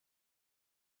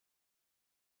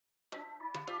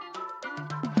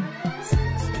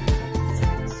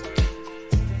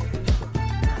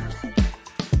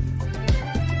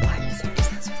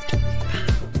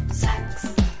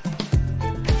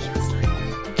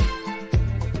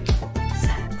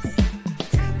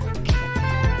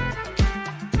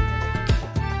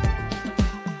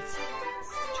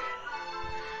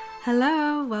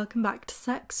welcome back to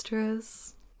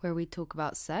Sextras, where we talk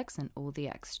about sex and all the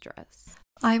extras.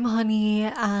 I'm Honey,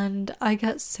 and I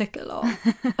get sick a lot.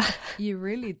 You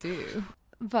really do.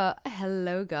 But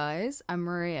hello guys, I'm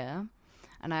Maria,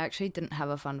 and I actually didn't have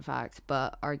a fun fact,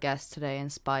 but our guest today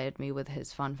inspired me with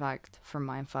his fun fact from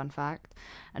my fun fact.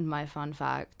 And my fun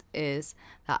fact is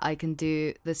that I can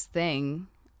do this thing,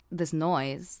 this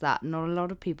noise that not a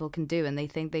lot of people can do, and they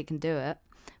think they can do it,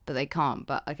 but they can't.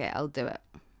 But okay, I'll do it.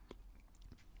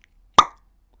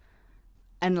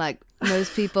 And like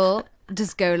most people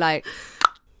just go like,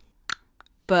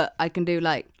 but I can do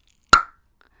like,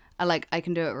 I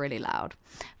can do it really loud.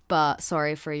 But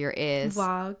sorry for your ears.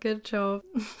 Wow, good job.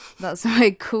 That's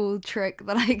my cool trick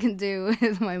that I can do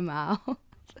with my mouth.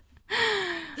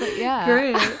 But yeah.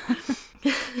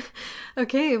 Great.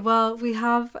 Okay, well, we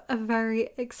have a very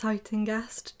exciting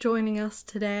guest joining us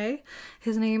today.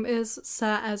 His name is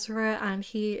Sir Ezra, and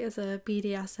he is a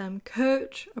BDSM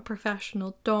coach, a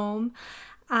professional dom,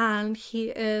 and he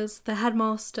is the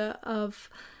headmaster of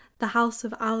the House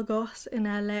of Algos in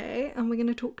LA, and we're going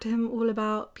to talk to him all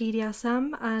about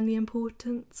BDSM and the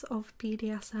importance of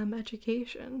BDSM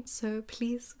education. So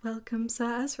please welcome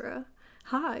Sir Ezra.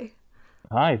 Hi.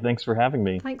 Hi, thanks for having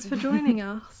me. Thanks for joining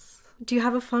us. Do you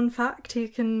have a fun fact you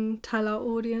can tell our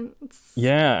audience?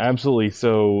 Yeah, absolutely.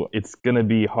 So it's going to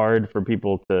be hard for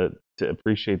people to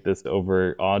appreciate this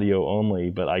over audio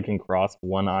only, but I can cross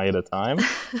one eye at a time.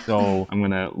 So I'm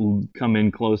going to come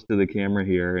in close to the camera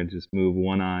here and just move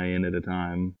one eye in at a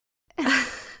time.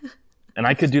 And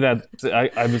I could do that.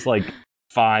 I was like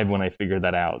 5 when I figured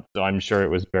that out, so I'm sure it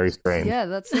was very strange. Yeah,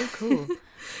 that's so cool.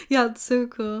 Yeah, it's so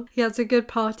cool. Yeah, it's a good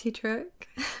party trick.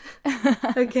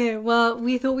 Okay, well,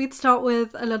 we thought we'd start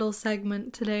with a little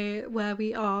segment today where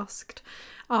we asked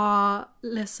our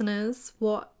listeners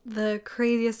what the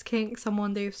craziest kink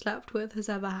someone they've slept with has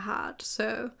ever had.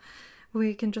 So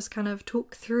we can just kind of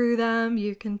talk through them.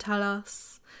 You can tell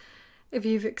us if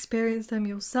you've experienced them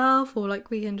yourself, or like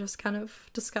we can just kind of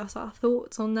discuss our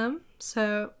thoughts on them.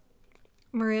 So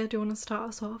Maria, do you want to start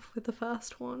us off with the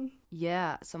first one?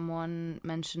 Yeah, someone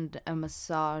mentioned a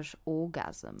massage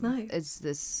orgasm. Nice. Is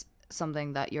this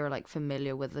something that you're like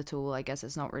familiar with at all? I guess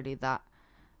it's not really that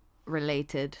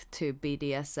related to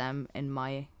BDSM in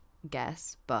my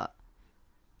guess, but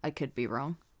I could be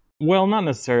wrong. Well, not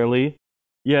necessarily.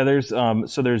 Yeah, there's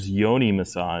yoni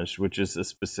massage, which is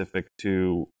specific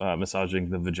to massaging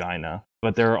the vagina,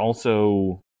 but there are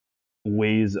also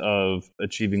ways of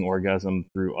achieving orgasm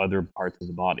through other parts of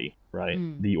the body, right?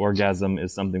 The orgasm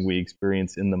is something we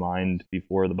experience in the mind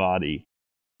before the body,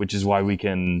 which is why we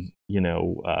can,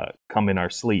 come in our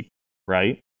sleep,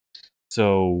 right?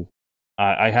 So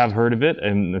I have heard of it,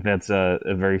 and that's a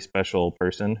very special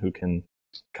person who can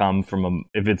come from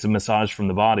if it's a massage from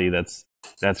the body, that's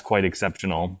quite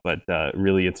exceptional, but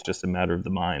really it's just a matter of the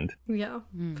mind. Yeah,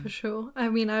 for sure. I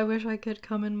mean, I wish I could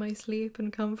come in my sleep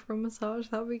and come for a massage.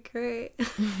 That'd be great.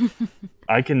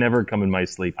 I can never come in my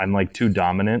sleep. I'm like too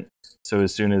dominant. So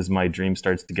as soon as my dream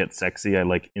starts to get sexy, I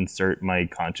like insert my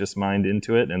conscious mind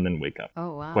into it and then wake up.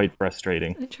 Oh, wow. Quite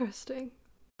frustrating. Interesting.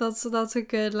 That's a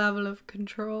good level of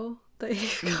control that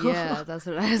you've got. Yeah, that's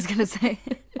what I was going to say.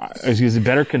 Excuse me,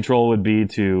 better control would be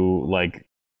to like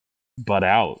butt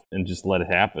out and just let it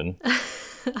happen.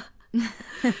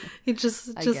 You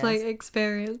just like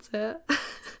experience it.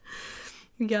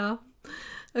 Yeah.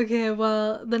 Okay,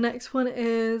 well, the next one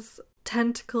is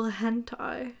tentacle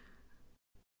hentai.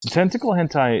 Tentacle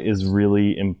hentai is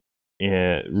really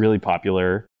really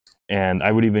popular, and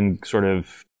I would even sort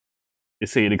of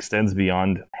say it extends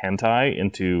beyond hentai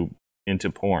into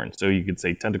porn. So you could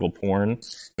say tentacle porn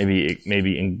maybe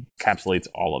encapsulates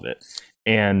all of it.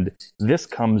 And this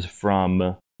comes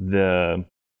from it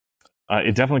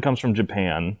definitely comes from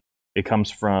Japan. It comes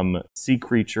from sea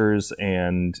creatures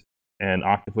and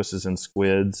octopuses and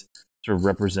squids, sort of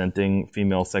representing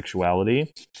female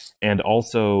sexuality. And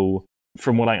also,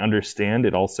 from what I understand,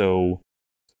 it also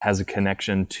has a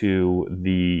connection to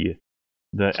the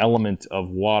element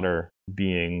of water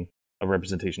being a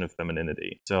representation of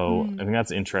femininity. So I think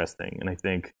that's interesting. And I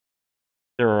think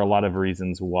there are a lot of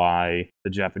reasons why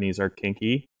the Japanese are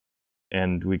kinky,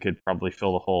 and we could probably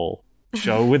fill the whole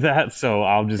show with that. So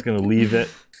I'm just going to leave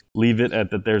it at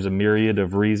that. There's a myriad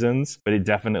of reasons, but it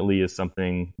definitely is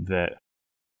something that,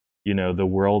 the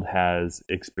world has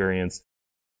experienced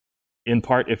in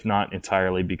part, if not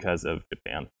entirely, because of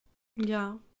Japan.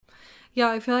 Yeah. Yeah,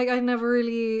 I feel like I never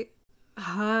really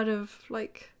heard of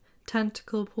like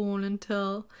tentacle porn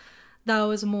until that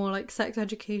was more like sex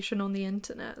education on the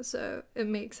internet, so it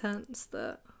makes sense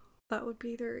that would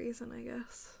be the reason, I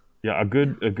guess. Yeah, a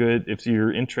good if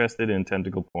you're interested in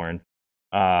tentacle porn,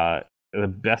 the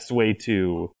best way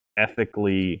to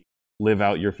ethically live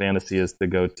out your fantasy is to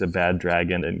go to Bad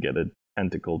Dragon and get a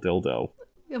tentacle dildo.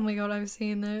 Oh my god, I've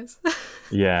seen those.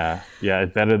 Yeah,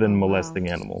 it's better than Oh, wow. molesting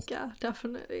animals. Yeah,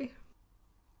 definitely.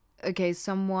 Okay,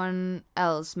 someone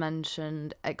else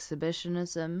mentioned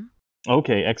exhibitionism.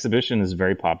 Okay, exhibition is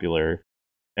very popular.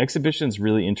 Exhibition is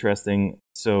really interesting.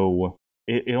 So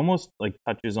it almost like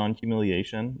touches on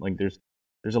humiliation. Like there's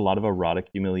a lot of erotic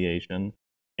humiliation,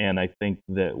 and I think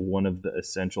that one of the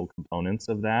essential components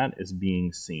of that is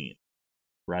being seen.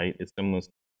 Right?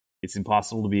 It's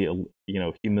impossible to be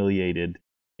humiliated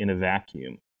in a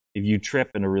vacuum. If you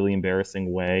trip in a really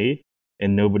embarrassing way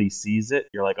and nobody sees it,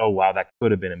 you're like, oh wow, that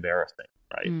could have been embarrassing,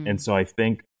 right? And so I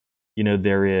think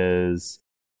there's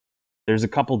a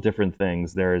couple different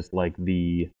things. There's like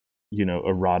the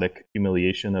erotic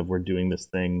humiliation of we're doing this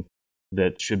thing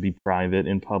that should be private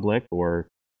in public, or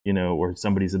or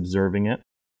somebody's observing it.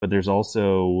 But there's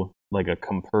also like a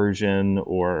compersion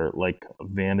or like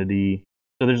vanity.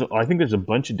 So I think there's a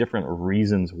bunch of different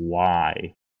reasons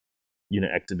why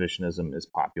exhibitionism is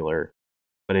popular,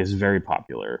 but it's very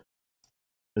popular,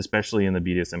 especially in the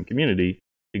BDSM community,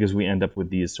 because we end up with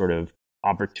these sort of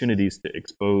opportunities to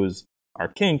expose our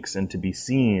kinks and to be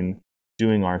seen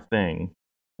doing our thing,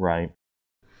 right?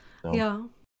 So Yeah.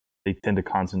 they tend to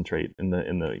concentrate in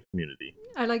the community.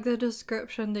 I like the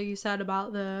description that you said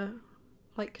about the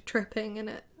like tripping,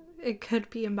 and it could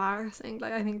be embarrassing.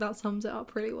 Like I think that sums it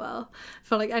up really well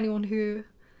for like anyone who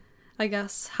I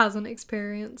guess hasn't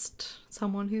experienced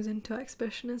someone who's into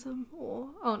exhibitionism or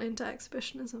aren't into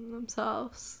exhibitionism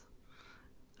themselves.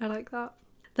 I like that.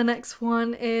 The next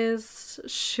one is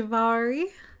shibari.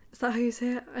 Is that how you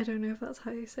say it? I don't know if that's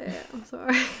how you say it. I'm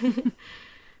sorry.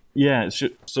 Yeah,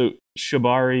 so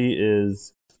shibari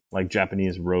is like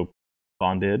Japanese rope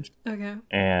bondage. Okay.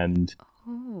 And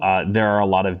there are a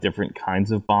lot of different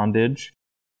kinds of bondage.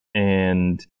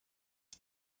 And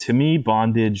to me,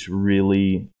 bondage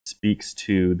really speaks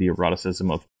to the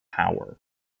eroticism of power,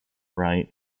 right?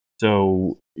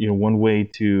 So, one way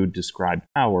to describe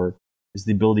power is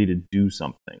the ability to do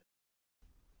something,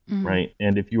 right?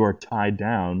 And if you are tied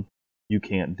down, you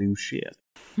can't do shit,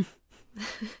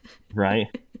 right?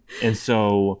 And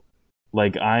so,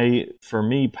 for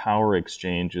me, power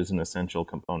exchange is an essential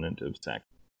component of sex.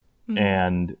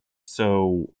 And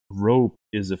so rope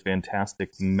is a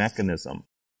fantastic mechanism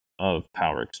of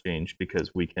power exchange,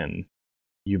 because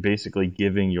you're basically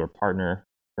giving your partner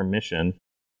permission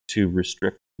to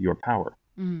restrict your power.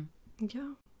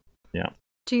 Yeah.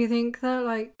 Do you think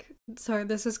that sorry,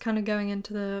 this is kind of going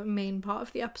into the main part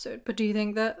of the episode, but do you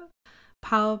think that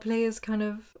power play is kind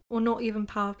of, or not even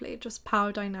power play, just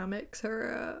power dynamics are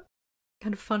a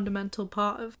kind of fundamental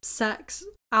part of sex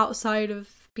outside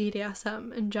of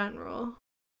BDSM in general?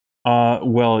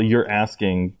 Well, you're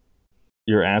asking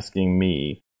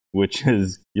me, which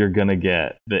is you're gonna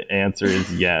get. The answer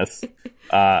is yes.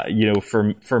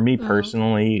 For me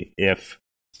personally, if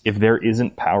there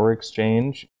isn't power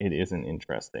exchange, it isn't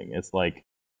interesting. It's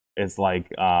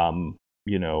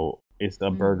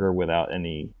a burger without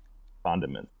any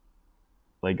condiments.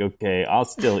 Like, okay, I'll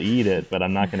still eat it, but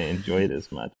I'm not gonna enjoy it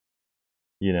as much.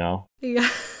 Yeah.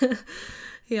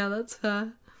 Yeah, that's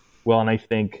fair. Well, and I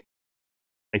think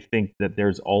that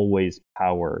there's always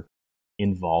power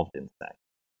involved in sex.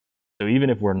 So even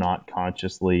if we're not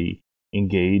consciously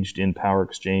engaged in power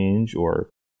exchange or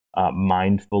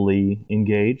mindfully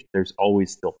engaged, there's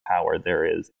always still power. There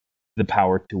is the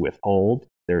power to withhold.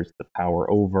 There's the power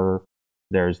over.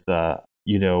 There's the,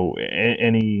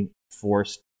 any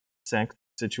forced sex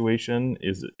situation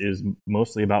is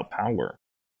mostly about power,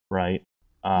 right?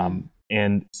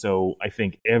 And so I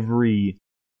think every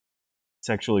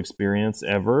sexual experience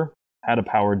ever had a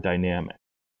power dynamic,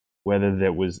 whether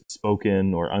that was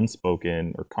spoken or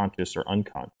unspoken or conscious or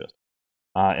unconscious.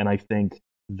 And I think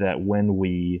that when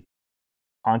we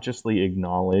consciously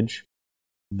acknowledge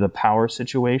the power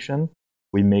situation,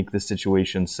 we make the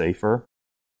situation safer,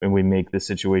 and we make the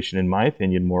situation, in my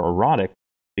opinion, more erotic,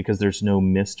 because there's no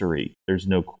mystery. There's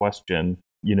no question.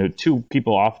 Two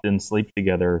people often sleep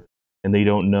together and they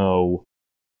don't know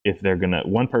if they're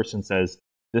one person says,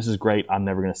 "This is great, I'm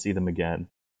never going to see them again."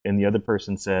 And the other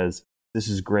person says, "This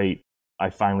is great,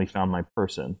 I finally found my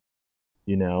person."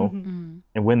 And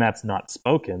when that's not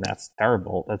spoken, that's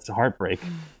terrible. That's a heartbreak.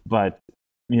 But,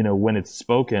 when it's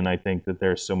spoken, I think that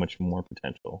there's so much more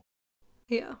potential.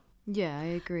 Yeah. Yeah, I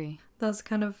agree. That's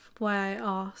kind of why I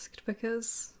asked,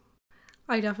 because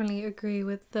I definitely agree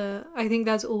with I think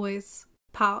there's always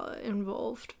power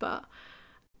involved, but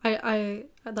I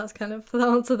that's kind of the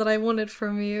answer that I wanted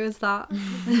from you, is that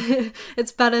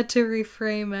it's better to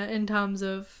reframe it in terms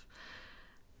of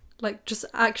like just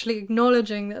actually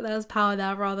acknowledging that there's power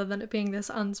there rather than it being this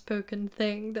unspoken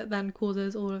thing that then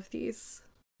causes all of these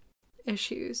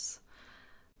issues,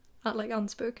 like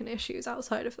unspoken issues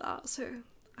outside of that. So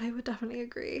I would definitely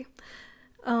agree.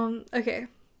 Okay,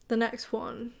 the next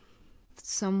one.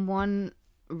 Someone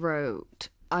wrote,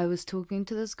 I was talking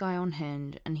to this guy on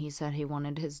Hinge and he said he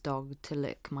wanted his dog to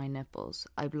lick my nipples.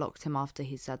 I blocked him after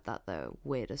he said that though.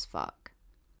 Weird as fuck.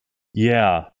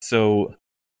 Yeah, so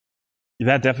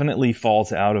that definitely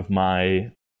falls out of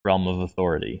my realm of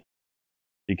authority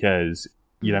because,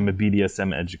 you know, I'm a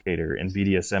BDSM educator, and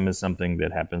BDSM is something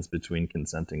that happens between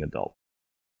consenting adult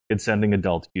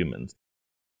humans.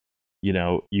 You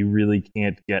know, you really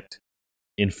can't get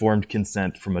informed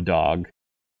consent from a dog.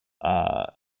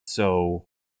 So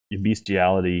your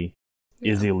bestiality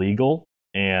is illegal,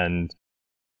 and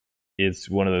it's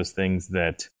one of those things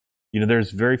that, you know,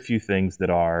 there's very few things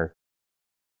that are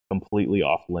completely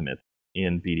off limits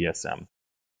in BDSM,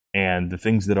 and the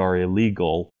things that are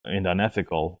illegal and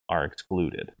unethical are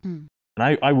excluded. And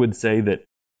I would say that,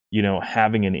 you know,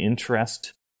 having an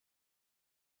interest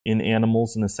in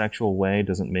animals in a sexual way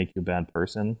doesn't make you a bad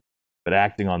person, but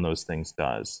acting on those things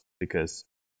does, because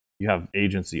you have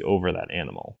agency over that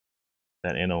animal.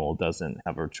 That animal doesn't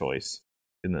have a choice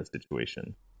in that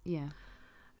situation.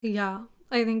 Yeah,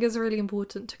 I think it's really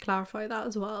important to clarify that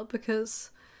as well, because,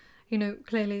 you know,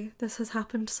 clearly this has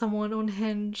happened to someone on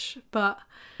Hinge, but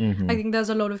I think there's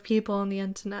a lot of people on the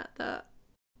internet that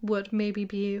would maybe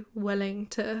be willing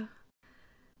to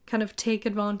kind of take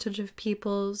advantage of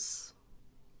people's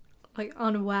like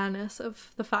unawareness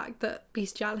of the fact that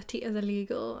bestiality is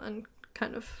illegal and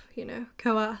kind of, you know,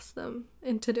 coerce them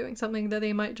into doing something that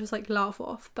they might just like laugh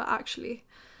off, but actually,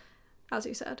 as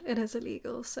you said, it is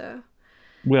illegal. So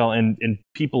well, and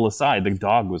people aside, the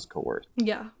dog was coerced.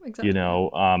 Yeah, exactly. You know,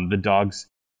 the dogs,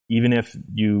 even if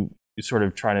you sort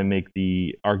of try to make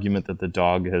the argument that the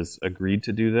dog has agreed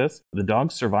to do this, the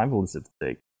dog's survival is at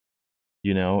stake.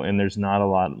 You know, and there's not a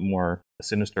lot more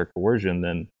sinister coercion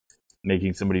than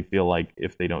making somebody feel like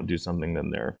if they don't do something,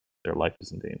 then their life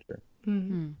is in danger.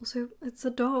 Also, it's a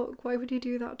dog. Why would you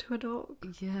do that to a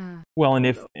dog? yeah. Well,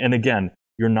 and again,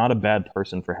 you're not a bad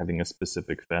person for having a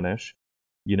specific fetish,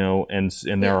 you know, and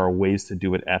there are ways to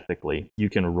do it ethically. You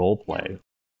can role play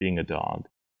being a dog,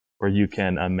 or you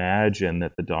can imagine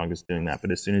that the dog is doing that.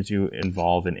 But as soon as you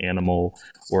involve an animal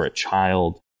or a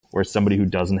child or somebody who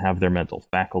doesn't have their mental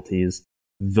faculties,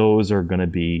 those are going to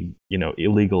be, you know,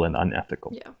 illegal and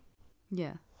unethical.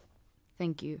 Yeah.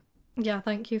 Thank you. Yeah,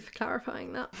 thank you for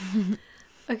clarifying that.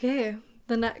 Okay,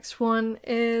 the next one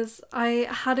is, I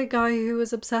had a guy who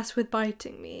was obsessed with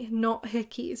biting me, not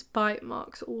hickeys, bite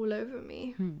marks all over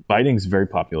me. Biting is very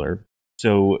popular.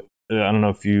 So I don't know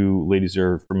if you ladies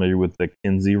are familiar with the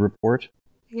Kinsey report.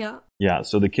 Yeah. Yeah,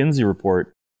 so the Kinsey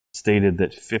report stated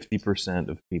that 50%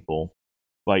 of people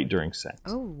bite during sex.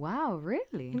 Oh, wow,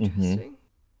 really? Interesting.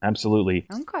 Absolutely.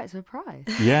 I'm quite surprised.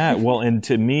 Yeah, well, and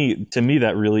to me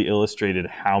that really illustrated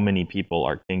how many people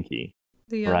are kinky,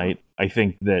 right? I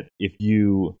think that if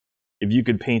you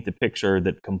could paint the picture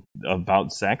that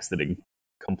about sex that it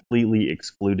completely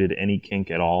excluded any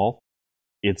kink at all,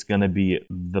 it's going to be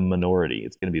the minority.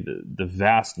 It's going to be the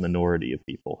vast minority of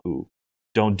people who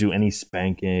don't do any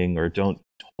spanking or don't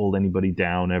hold anybody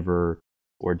down ever,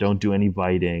 or don't do any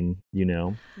biting, you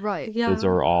know? Right. Yeah. Those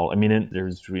are all, I mean,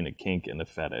 there's between a kink and a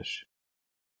fetish,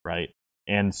 right?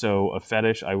 And so a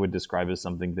fetish I would describe as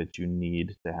something that you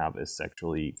need to have a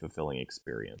sexually fulfilling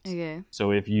experience. Okay. So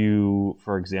if you,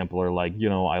 for example, are like, you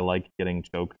know, I like getting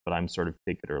choked, but I'm sort of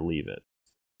take it or leave it,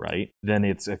 right? Then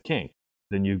it's a kink.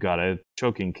 Then you've got a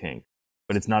choking kink.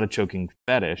 But it's not a choking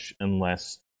fetish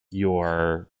unless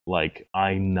you're like,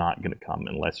 I'm not going to come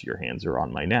unless your hands are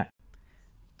on my neck.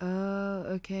 Oh,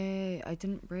 okay. I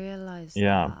didn't realize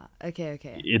Yeah. that. Okay.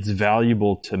 It's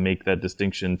valuable to make that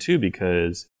distinction too,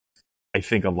 because I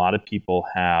think a lot of people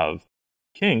have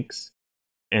kinks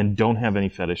and don't have any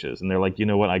fetishes. And they're like, you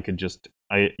know what,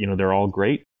 they're all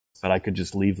great, but I could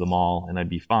just leave them all and I'd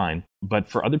be fine. But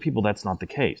for other people, that's not the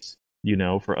case. You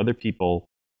know, for other people,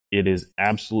 it is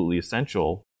absolutely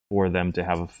essential for them to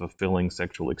have a fulfilling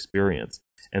sexual experience.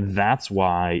 And that's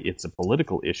why it's a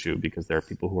political issue, because there are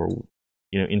people who are,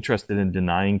 you know, interested in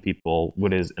denying people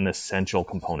what is an essential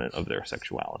component of their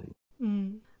sexuality.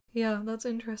 Yeah, that's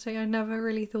interesting. I never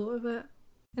really thought of it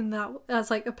in that as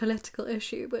like a political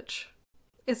issue, which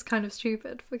is kind of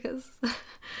stupid because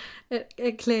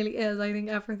it clearly is. I think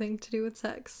everything to do with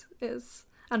sex is,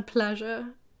 and pleasure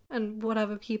and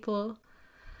whatever people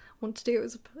want to do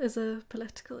is a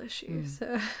political issue.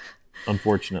 So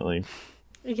unfortunately.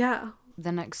 Yeah.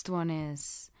 The next one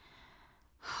is,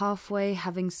 Halfway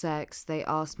having sex, they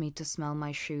ask me to smell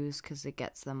my shoes because it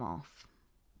gets them off.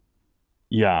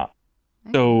 Yeah.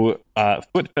 So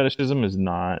foot fetishism is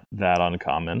not that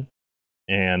uncommon.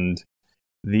 And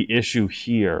the issue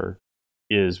here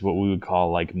is what we would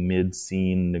call like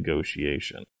mid-scene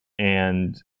negotiation.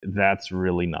 And that's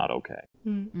really not okay.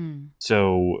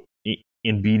 So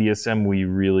in BDSM, we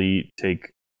really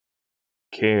take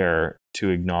care to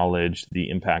acknowledge the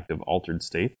impact of altered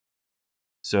state.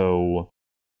 So,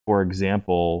 for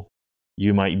example,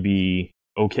 you might be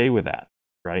okay with that,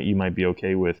 right? You might be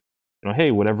okay with, hey,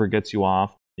 whatever gets you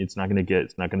off, it's not going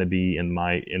to be in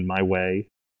my way,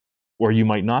 or you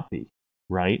might not be,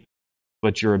 right?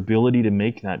 But your ability to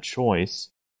make that choice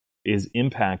is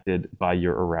impacted by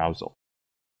your arousal,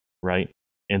 right?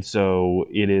 And so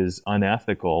it is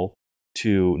unethical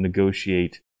to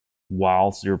negotiate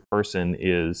whilst your person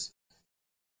is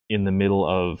in the middle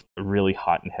of a really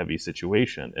hot and heavy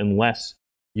situation, unless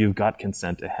you've got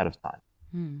consent ahead of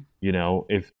time.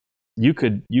 If you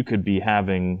could be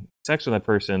having sex with that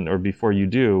person, or before you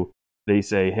do, they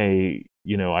say, hey,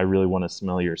 I really want to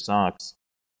smell your socks.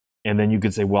 And then you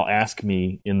could say, well, ask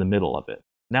me in the middle of it.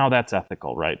 Now that's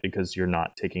ethical, right? Because you're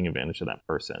not taking advantage of that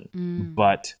person.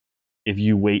 But if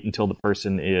you wait until the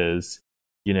person is,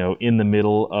 in the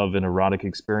middle of an erotic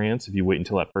experience, if you wait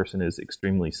until that person is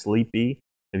extremely sleepy,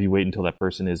 if you wait until that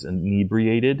person is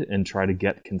inebriated and try to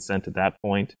get consent at that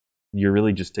point, you're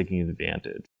really just taking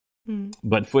advantage.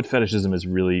 But foot fetishism is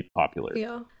really popular.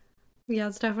 Yeah,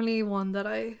 it's definitely one that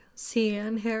I see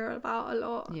and hear about a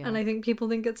lot. And I think people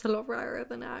think it's a lot rarer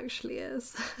than it actually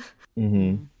is.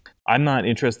 I'm not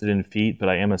interested in feet, but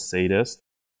I am a sadist.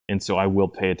 And so I will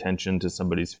pay attention to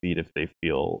somebody's feet if they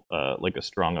feel like a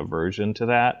strong aversion to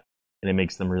that. And it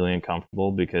makes them really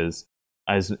uncomfortable, because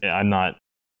I'm not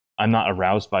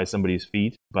aroused by somebody's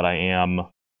feet, but I am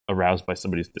aroused by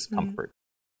somebody's discomfort.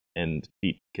 And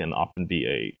feet can often be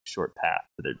a short path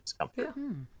to their discomfort.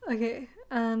 Okay,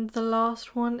 and the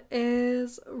last one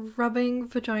is rubbing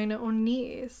vagina on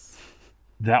knees.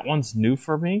 That one's new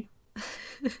for me.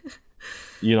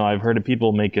 I've heard of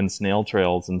people making snail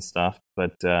trails and stuff,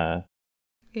 but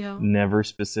never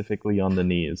specifically on the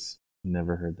knees.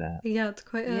 Never heard that. Yeah, it's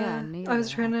quite I was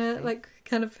trying to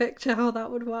kind of picture how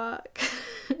that would work.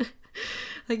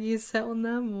 Like you sit on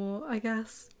them, or I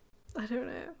guess, I don't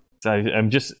know. So I'm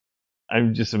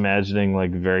just imagining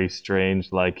like very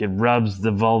strange, like it rubs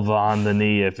the vulva on the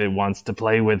knee if it wants to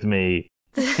play with me.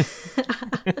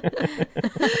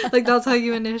 Like that's how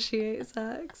you initiate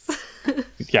sex.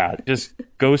 Yeah, just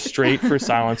go straight for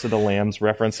Silence of the Lambs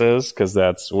references, because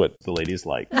that's what the ladies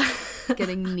like.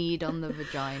 Getting kneed on the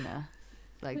vagina.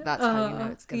 Like that's how you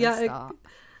know it's going to start.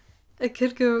 It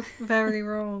could go very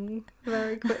wrong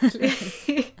very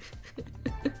quickly.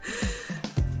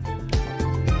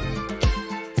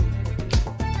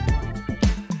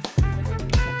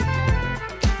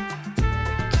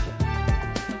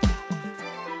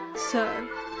 So,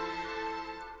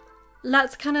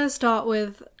 let's kind of start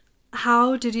with,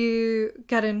 how did you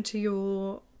get into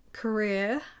your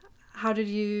career? How did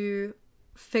you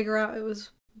figure out it was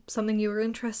something you were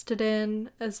interested in?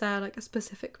 Is there like a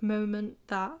specific moment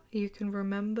that you can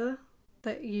remember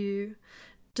that you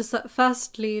just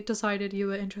firstly decided you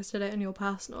were interested in your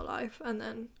personal life, and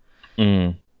then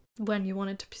when you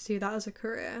wanted to pursue that as a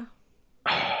career?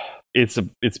 It's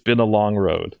been a long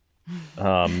road.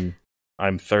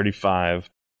 I'm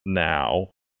 35 now,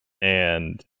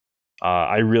 and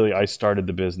I started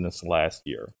the business last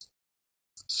year.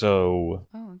 So,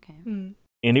 and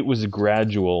it was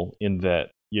gradual in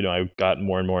that, I got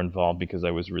more and more involved because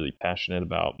I was really passionate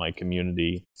about my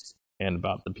community and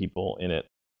about the people in it.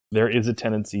 There is a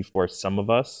tendency for some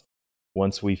of us,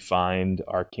 once we find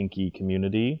our kinky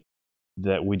community,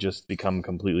 that we just become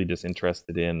completely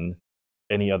disinterested in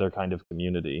any other kind of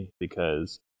community,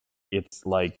 because it's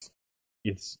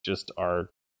just our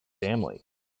family.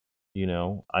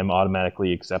 I'm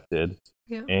automatically accepted,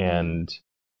 and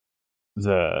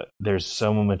there's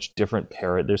so much different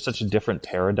there's such a different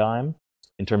paradigm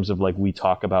in terms of like we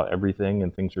talk about everything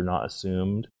and things are not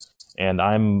assumed. And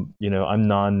I'm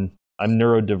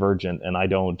neurodivergent, and I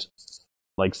don't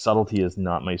like, subtlety is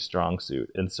not my strong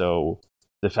suit. And so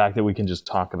the fact that we can just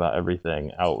talk about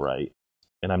everything outright,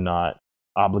 and I'm not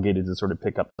obligated to sort of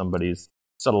pick up somebody's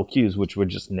subtle cues, which were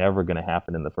just never going to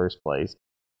happen in the first place,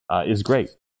 is great.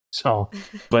 So,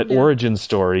 but origin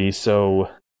story. So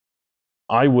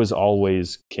I was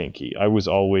always kinky. I was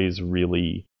always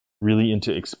really, really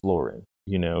into exploring.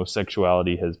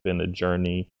 Sexuality has been a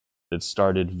journey that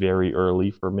started very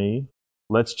early for me.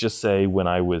 Let's just say when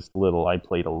I was little, I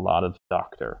played a lot of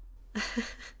doctor.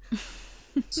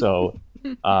 So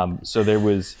So there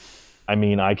was, I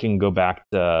mean, I can go back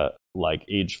to like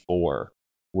age 4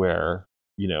 where,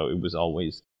 you know, it was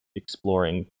always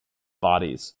exploring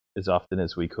bodies as often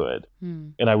as we could.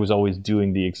 And I was always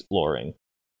doing the exploring.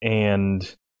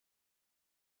 And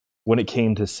when it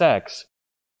came to sex,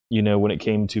 you know, when it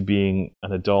came to being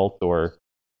an adult or,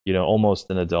 you know, almost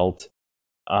an adult,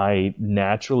 I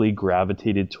naturally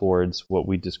gravitated towards what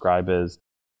we describe as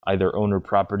either owner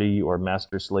property or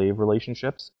master slave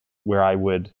relationships, where I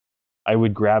would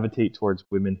gravitate towards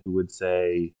women who would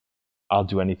say, I'll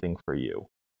do anything for you.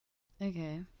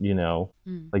 Okay. You know,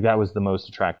 like that was the most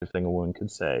attractive thing a woman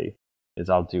could say, is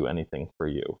I'll do anything for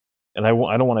you. And I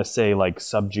don't want to say like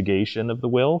subjugation of the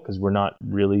will, because we're not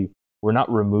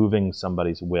removing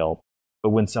somebody's will, but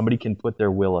when somebody can put their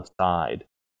will aside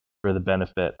for the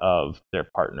benefit of their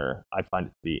partner, I find it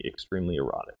to be extremely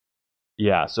erotic.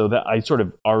 Yeah, so that I sort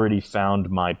of already found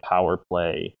my power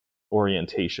play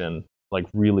orientation like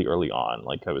really early on,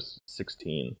 like I was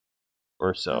 16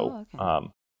 or so. Oh, okay.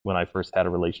 When I first had a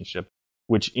relationship,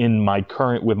 which with my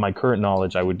current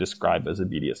knowledge, I would describe as a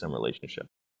BDSM relationship.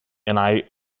 And I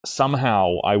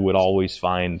would always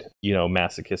find, you know,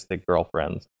 masochistic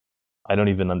girlfriends. I don't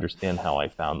even understand how I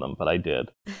found them, but I did.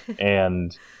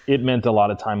 And it meant a lot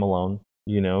of time alone,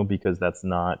 you know, because that's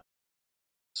not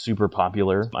super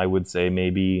popular. I would say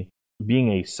maybe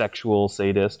being a sexual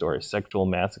sadist or a sexual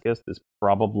masochist is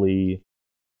probably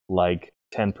like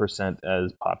 10%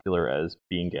 as popular as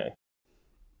being gay.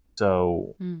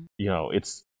 So, you know,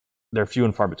 they're few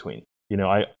and far between. You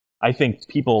know, I think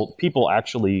people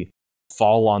actually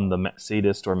fall on the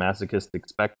sadist or masochistic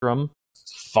spectrum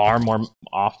far more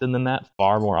often than that.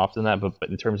 But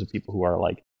in terms of people who are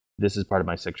like, this is part of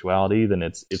my sexuality, then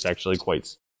it's actually quite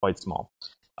small.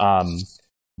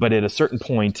 But at a certain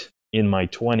point in my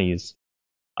 20s,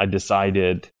 I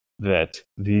decided that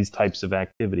these types of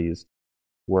activities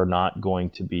were not going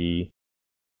to be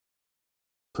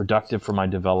productive for my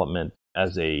development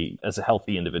as a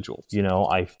healthy individual. You know,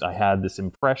 I had this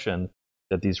impression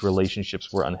that these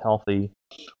relationships were unhealthy,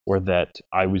 or that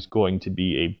I was going to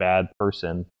be a bad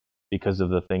person because of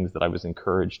the things that I was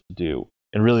encouraged to do.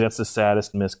 And really, that's the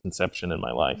saddest misconception in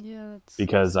my life. Yeah,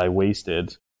 because I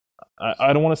wasted,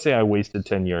 I don't want to say I wasted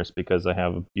 10 years, because I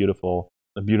have a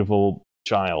beautiful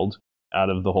child out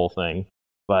of the whole thing.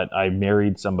 But I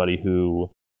married somebody who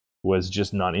was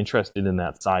just not interested in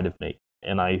that side of me.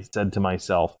 And I said to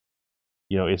myself,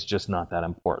 you know, it's just not that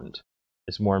important.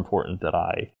 It's more important that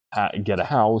I get a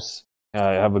house,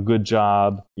 have a good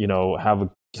job, you know, have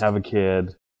a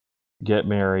kid, get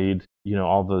married, you know,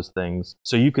 all those things.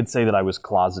 So you could say that I was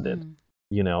closeted.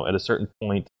 You know, at a certain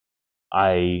point,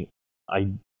 I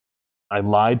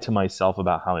lied to myself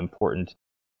about how important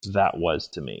that was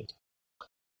to me.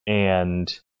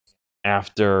 And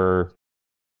after,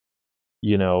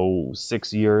 you know,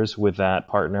 6 years with that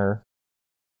partner,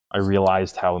 I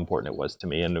realized how important it was to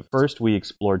me. And at first we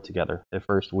explored together. At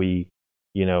first we,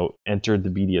 you know, entered the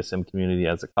BDSM community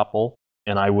as a couple.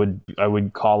 And I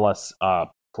would call us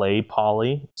play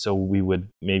poly. So we would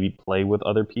maybe play with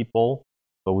other people,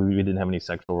 but we didn't have any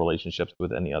sexual relationships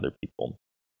with any other people.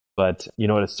 But, you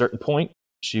know, at a certain point,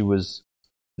 she was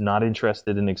not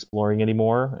interested in exploring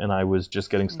anymore, and I was just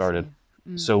getting started.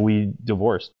 So we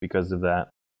divorced because of that,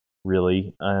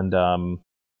 really. And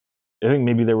I think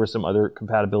maybe there were some other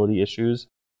compatibility issues,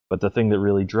 but the thing that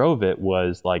really drove it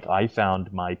was like I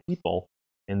found my people,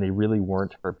 and they really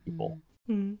weren't her people.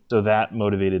 So that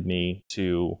motivated me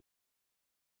to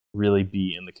really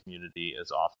be in the community as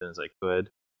often as I could.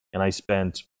 And I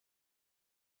spent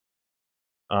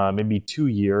maybe 2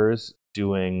 years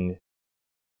doing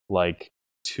like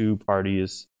 2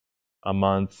 parties a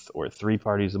month or 3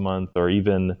 parties a month, or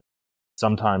even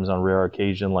sometimes on rare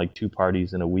occasion like 2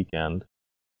 parties in a weekend.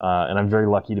 And I'm very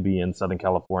lucky to be in Southern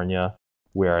California,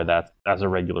 where that's a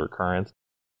regular occurrence.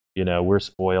 You know, we're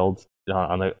spoiled.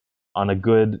 On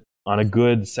a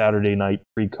good Saturday night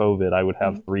pre-COVID, I would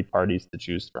have 3 parties to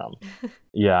choose from.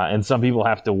 Yeah, and some people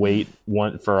have to wait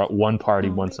for one party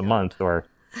once a month, or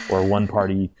one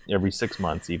party every 6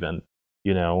 months, even.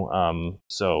 You know,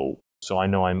 so I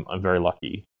know I'm very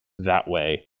lucky that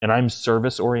way, and I'm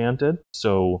service oriented.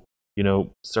 So, you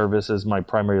know, service is my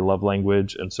primary love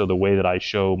language, and so the way that I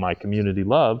show my community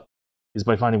love is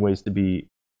by finding ways to be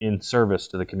in service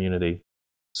to the community.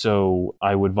 So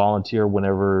I would volunteer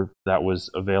whenever that was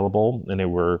available, and they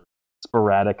were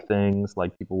sporadic things,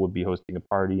 like people would be hosting a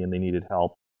party and they needed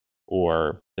help,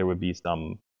 or there would be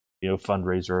some, you know,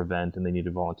 fundraiser event and they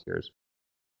needed volunteers.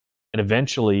 And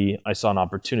eventually I saw an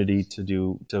opportunity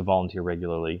to volunteer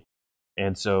regularly.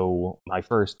 And so my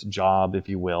first job, if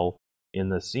you will, in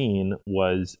the scene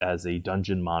was as a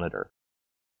dungeon monitor.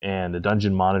 And the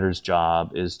dungeon monitor's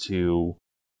job is to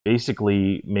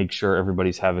basically make sure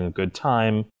everybody's having a good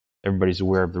time, everybody's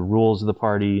aware of the rules of the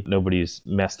party, nobody's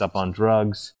messed up on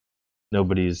drugs,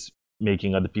 nobody's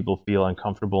making other people feel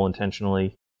uncomfortable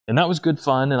intentionally. And that was good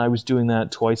fun, and I was doing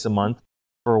that twice a month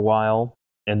for a while.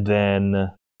 And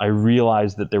then I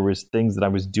realized that there was things that I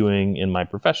was doing in my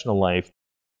professional life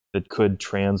that could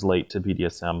translate to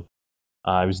BDSM.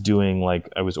 I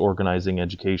was organizing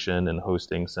education and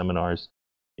hosting seminars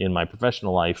in my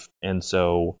professional life, and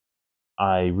so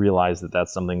I realized that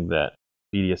that's something that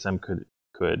BDSM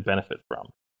could benefit from.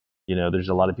 You know, there's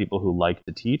a lot of people who like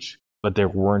to teach, but there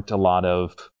weren't a lot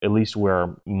of, at least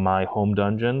where my home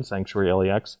dungeon, Sanctuary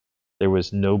LAX, there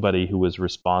was nobody who was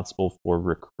responsible for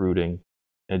recruiting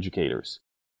educators.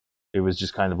 It was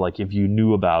just kind of like, if you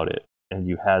knew about it and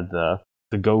you had the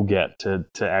go-get to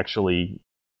actually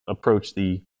approach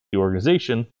the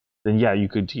organization, then yeah, you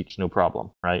could teach, no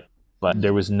problem, right? But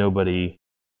there was nobody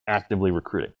actively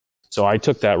recruiting. So I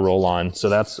took that role on. So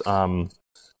that's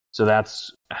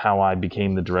how I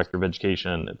became the director of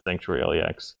education at Sanctuary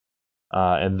LAX.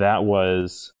 And that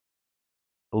was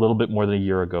a little bit more than a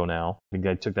year ago now. I think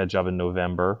I took that job in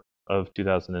November of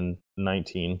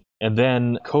 2019. And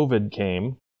then COVID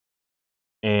came,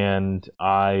 and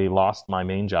I lost my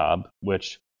main job,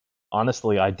 which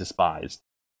honestly I despised.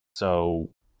 So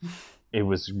it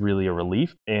was really a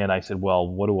relief. And I said, well,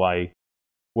 what do I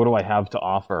have to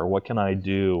offer? What can I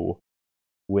do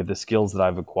with the skills that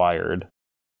I've acquired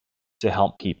to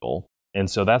help people? And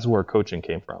so that's where coaching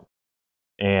came from.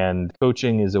 And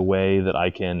coaching is a way that I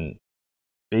can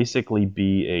basically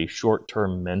be a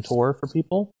short-term mentor for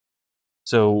people.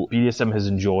 So BDSM has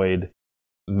enjoyed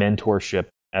mentorship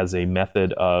as a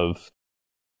method of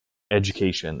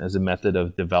education, as a method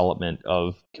of development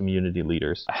of community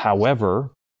leaders.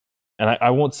 However, and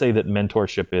I won't say that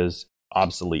mentorship is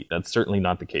obsolete. That's certainly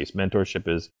not the case. Mentorship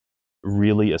is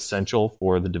really essential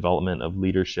for the development of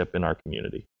leadership in our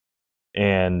community.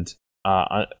 And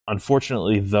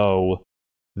unfortunately, though,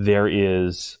 there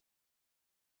is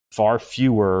far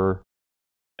fewer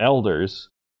elders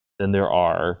than there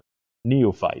are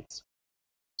neophytes.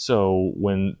 So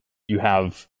when you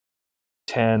have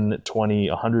 10, 20,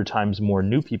 100 times more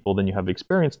new people than you have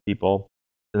experienced people,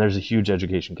 then there's a huge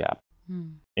education gap.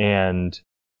 And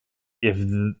if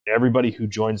everybody who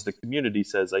joins the community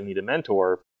says, I need a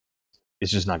mentor,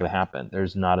 it's just not going to happen.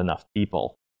 There's not enough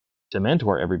people to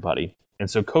mentor everybody. And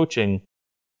so coaching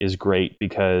is great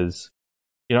because,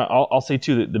 you know, I'll say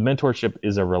too that the mentorship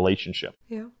is a relationship.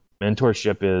 Yeah.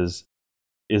 Mentorship is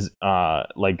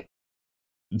like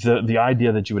the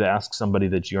idea that you would ask somebody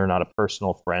that you're not a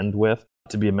personal friend with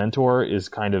to be a mentor is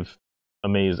kind of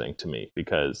amazing to me,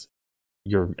 because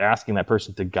you're asking that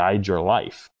person to guide your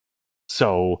life.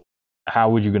 So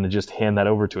how are you going to just hand that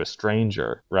over to a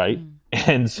stranger, right?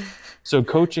 And so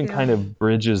coaching kind of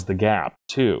bridges the gap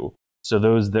too. So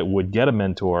those that would get a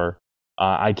mentor,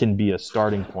 I can be a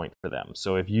starting point for them.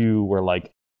 So if you were like,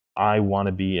 I want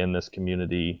to be in this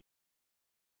community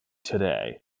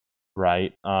today,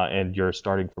 right? And you're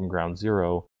starting from ground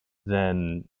zero,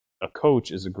 then a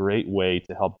coach is a great way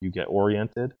to help you get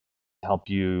oriented, help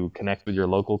you connect with your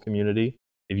local community.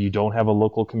 If you don't have a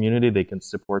local community, they can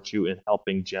support you in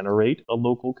helping generate a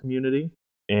local community.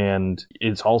 And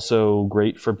it's also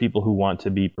great for people who want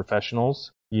to be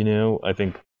professionals. You know, I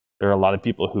think there are a lot of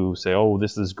people who say, oh,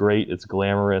 this is great, it's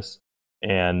glamorous,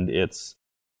 and it's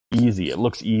easy. It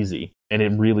looks easy, and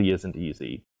it really isn't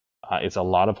easy. It's a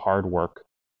lot of hard work,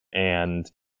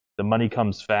 and the money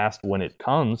comes fast when it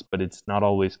comes, but it's not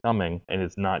always coming, and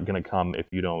it's not going to come if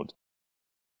you don't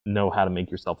know how to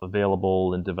make yourself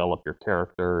available and develop your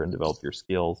character and develop your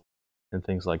skills and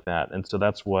things like that. And so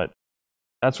that's what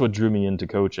drew me into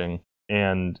coaching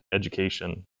and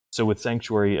education. So with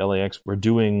Sanctuary LAX, we're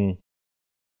doing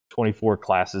 24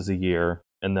 classes a year,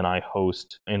 and then I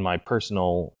host in my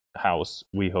personal house,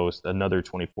 we host another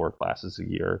 24 classes a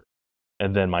year.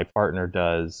 And then my partner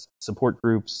does support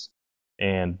groups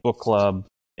and book club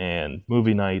and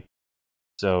movie night.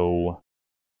 So,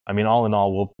 I mean, all in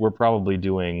all, we're probably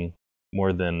doing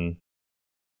 100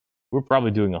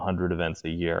 events a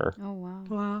year. Oh, wow.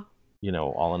 Wow. You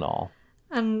know, all in all.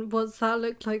 And what's that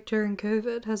looked like during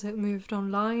COVID? Has it moved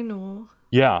online, or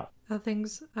Yeah. are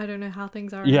things, I don't know how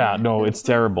things are. Yeah, no, it's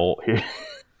terrible here.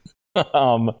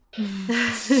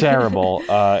 It's terrible.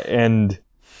 And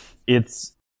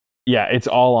it's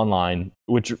all online,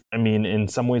 which, I mean, in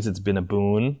some ways it's been a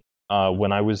boon.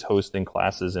 When I was hosting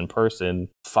classes in person,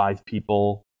 5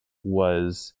 people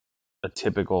was a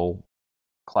typical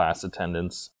class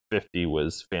attendance. 50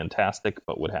 was fantastic,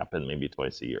 but would happen maybe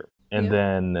twice a year. And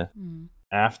then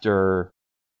after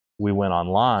we went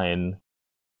online,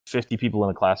 50 people in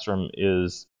a classroom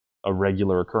is a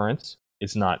regular occurrence.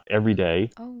 It's not every day,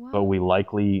 but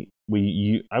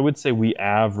I would say we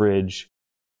average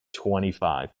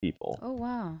 25 people. Oh,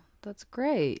 wow. That's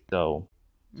great. So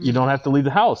you don't have to leave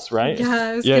the house, right?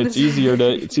 Yeah, it's easier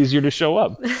to show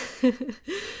up.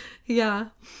 Yeah,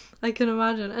 I can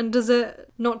imagine. And does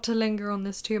it, not to linger on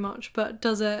this too much, but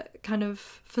does it kind of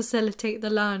facilitate the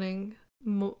learning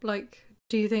more? Like,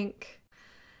 do you think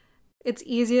it's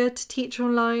easier to teach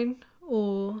online,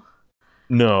 or?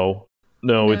 No,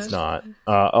 it's not.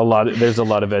 There's a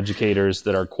lot of educators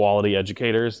that are quality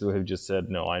educators who have just said,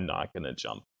 no, I'm not going to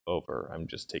jump over. I'm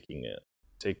just taking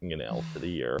an L for the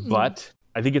year. But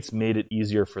I think it's made it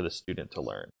easier for the student to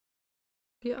learn.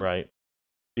 Yeah. Right?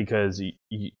 Because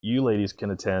you ladies can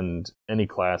attend any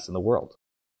class in the world,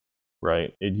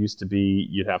 right? It used to be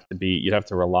you'd have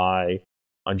to rely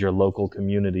on your local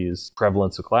community's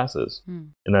prevalence of classes,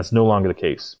 and that's no longer the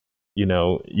case.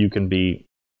 You can be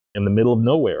in the middle of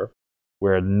nowhere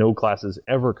where no classes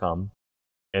ever come,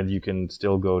 and you can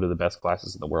still go to the best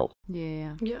classes in the world.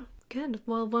 Yeah. Good.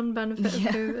 Well, one benefit of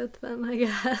COVID then, I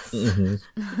guess.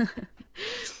 Mm-hmm.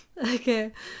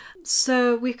 Okay.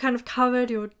 So we've kind of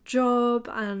covered your job,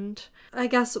 and I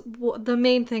guess the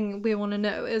main thing we want to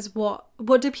know is what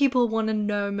do people want to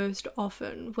know most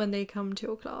often when they come to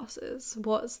your classes?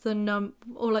 What's the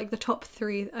or like the top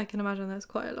 3? I can imagine there's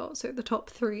quite a lot. So the top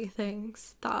 3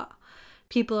 things that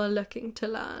people are looking to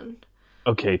learn.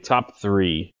 Okay, top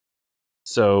 3.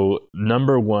 So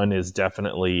number 1 is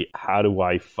definitely, how do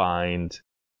I find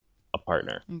a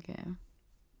partner? Okay.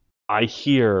 I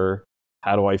hear,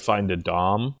 how do I find a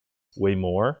dom? Way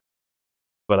more,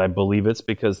 but I believe it's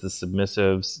because the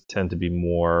submissives tend to be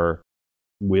more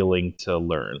willing to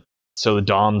learn. So the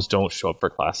doms don't show up for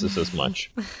classes as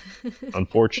much,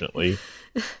 unfortunately,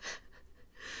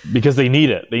 because they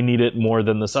need it. They need it more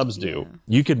than the subs do. Yeah.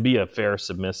 You could be a fair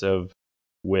submissive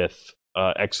with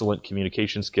excellent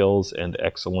communication skills and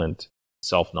excellent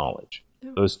self-knowledge.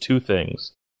 Oh. Those 2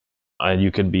 things, and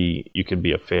you can be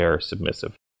a fair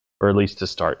submissive, or at least to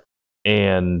start.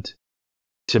 And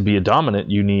to be a dominant,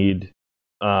 you need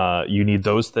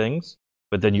those things,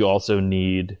 but then you also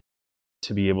need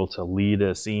to be able to lead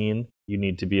a scene. You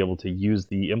need to be able to use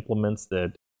the implements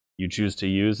that you choose to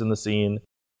use in the scene.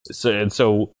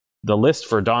 So the list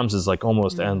for doms is like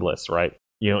almost endless, right?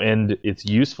 And it's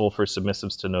useful for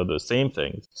submissives to know those same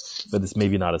things, but it's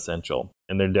maybe not essential.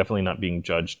 And they're definitely not being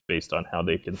judged based on how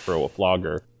they can throw a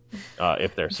flogger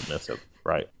if they're submissive,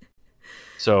 right?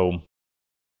 So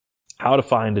how to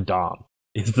find a dom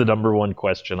is the number 1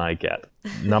 question I get.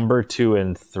 Number 2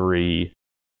 and 3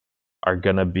 are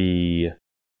going to be,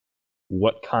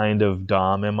 what kind of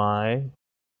dom am I,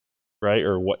 right?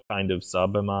 Or what kind of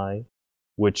sub am I?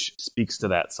 Which speaks to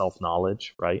that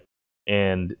self-knowledge, right?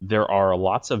 And there are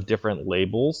lots of different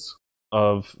labels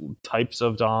of types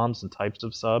of doms and types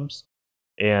of subs,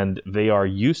 and they are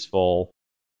useful,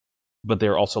 but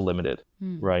they're also limited,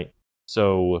 right?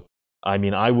 So, I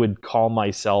mean, I would call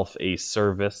myself a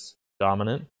service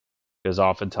dominant, because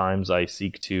oftentimes I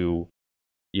seek to,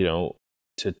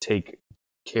 to take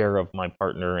care of my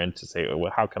partner and to say, well,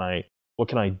 what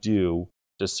can I do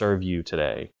to serve you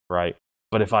today, right?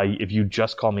 But if you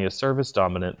just call me a service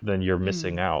dominant, then you're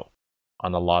missing out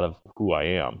on a lot of who I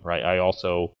am, right? I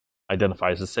also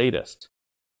identify as a sadist,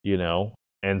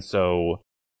 and so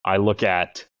I look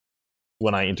at,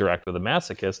 when I interact with a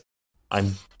masochist,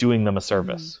 I'm doing them a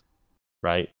service,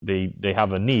 right? They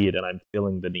have a need, and I'm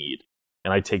filling the need.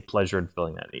 And I take pleasure in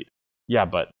filling that need. Yeah,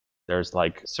 but there's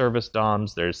like service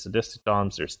doms, there's sadistic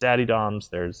doms, there's daddy doms,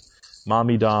 there's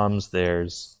mommy doms,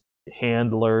 there's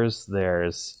handlers,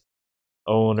 there's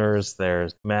owners,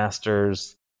 there's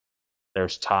masters,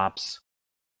 there's tops.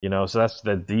 So that's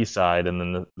the D side. And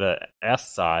then the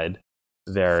S side,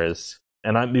 there's,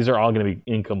 and these are all going to be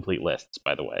incomplete lists,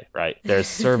 by the way, right? There's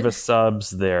service subs,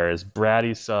 there's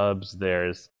bratty subs,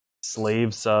 there's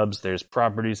slave subs, there's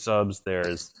property subs,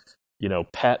 there's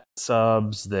pet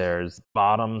subs, there's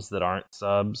bottoms that aren't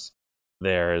subs,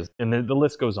 and the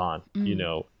list goes on,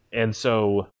 and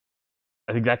so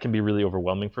I think that can be really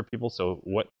overwhelming for people. So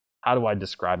how do I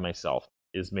describe myself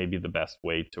is maybe the best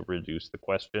way to reduce the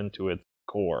question to its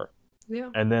core. Yeah.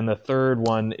 And then the third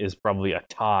one is probably a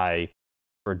tie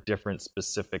for different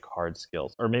specific hard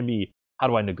skills, or maybe how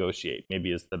do I negotiate,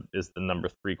 maybe is the number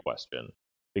 3 question,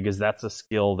 because that's a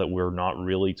skill that we're not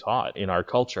really taught in our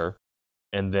culture.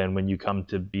 And then when you come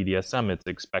to BDSM, it's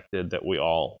expected that we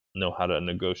all know how to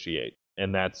negotiate.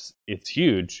 And it's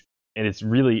huge. And it's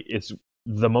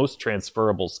the most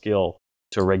transferable skill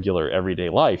to regular everyday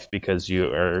life, because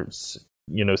you are,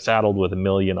 saddled with a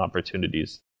million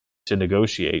opportunities to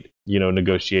negotiate.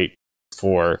 Negotiate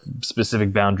for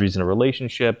specific boundaries in a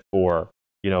relationship, for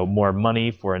more money,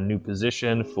 for a new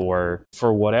position, for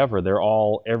whatever. They're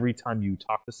all, every time you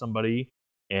talk to somebody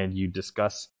and you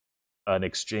discuss an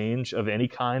exchange of any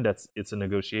kind, it's a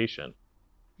negotiation.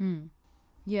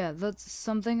 Yeah, that's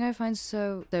something I find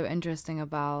so interesting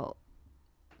about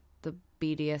the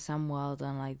BDSM world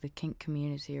and like the kink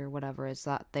community or whatever, is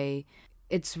that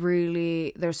it's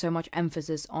really, there's so much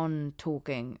emphasis on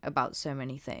talking about so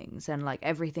many things, and like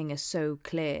everything is so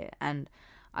clear, and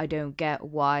I don't get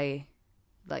why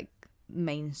like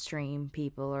mainstream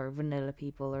people or vanilla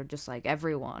people or just like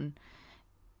everyone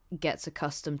gets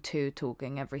accustomed to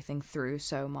talking everything through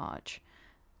so much.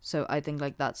 So I think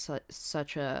like that's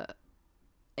such a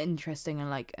interesting and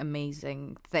like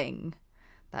amazing thing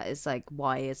that is like,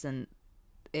 why isn't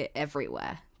it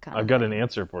everywhere? I've got an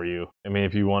answer for you. I mean,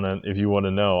 if you want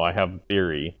to know, I have a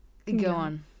theory. Go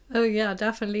on. Oh yeah,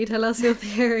 definitely. Tell us your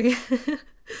theory.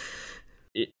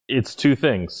 It's two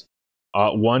things.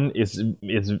 One is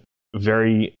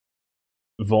very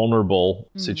vulnerable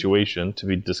situation to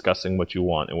be discussing what you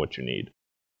want and what you need,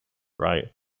 right?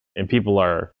 And people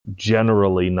are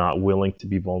generally not willing to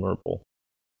be vulnerable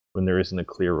when there isn't a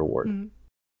clear reward.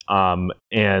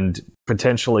 And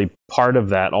potentially part of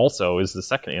that also is the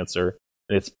second answer.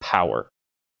 It's power.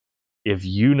 If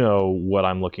you know what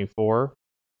I'm looking for,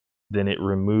 then it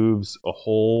removes a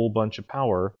whole bunch of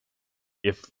power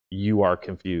if you are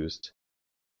confused,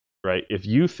 right? If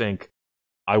you think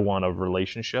I want a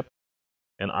relationship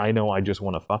and I know I just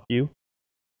want to fuck you,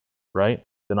 right?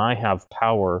 Then I have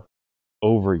power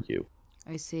over you.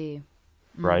 I see.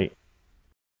 Right?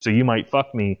 So you might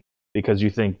fuck me because you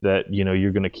think that,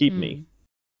 you're going to keep me,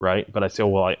 right? But I say,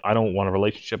 well, I don't want a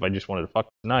relationship. I just wanted to fuck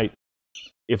tonight.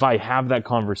 If I have that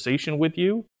conversation with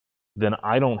you, then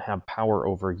I don't have power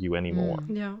over you anymore.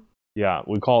 Yeah,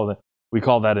 we call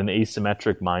that an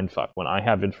asymmetric mindfuck, when I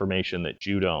have information that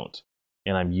you don't,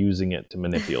 and I'm using it to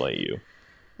manipulate you.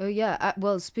 Oh yeah.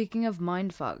 Well, speaking of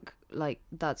mindfuck, like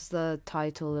that's the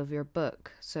title of your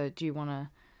book. So do you want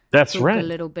to talk a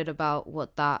little bit about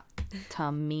what that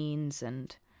term means?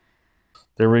 And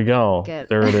there we go.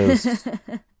 There it is.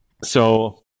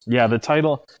 So yeah, the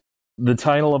title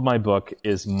of my book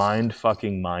is Mind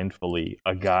Fucking Mindfully,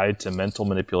 A Guide to Mental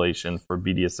Manipulation for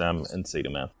BDSM and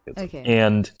Sadomasochism. Okay.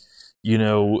 And,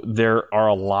 there are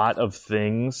a lot of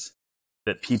things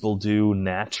that people do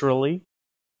naturally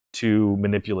to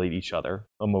manipulate each other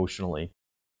emotionally.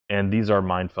 And these are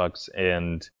mind fucks.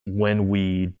 And when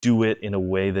we do it in a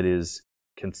way that is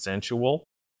consensual,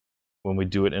 when we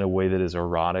do it in a way that is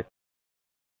erotic,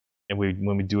 and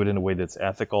when we do it in a way that's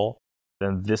ethical,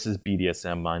 then this is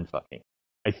BDSM mindfucking.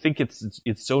 I think it's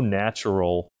so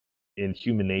natural in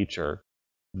human nature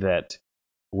that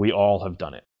we all have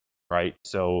done it, right?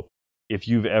 So if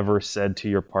you've ever said to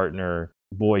your partner,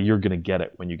 boy, you're going to get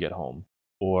it when you get home,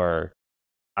 or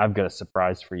I've got a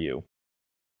surprise for you,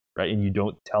 right? And you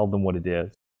don't tell them what it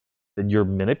is, then you're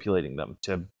manipulating them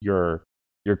you're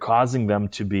causing them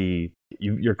to be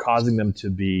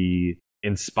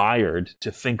inspired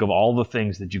to think of all the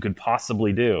things that you could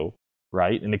possibly do,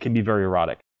 right? And it can be very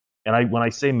erotic. And when I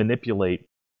say manipulate,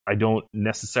 I don't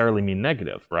necessarily mean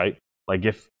negative, right? Like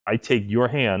if I take your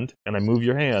hand and I move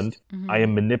your hand, I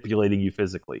am manipulating you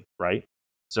physically, right?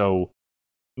 So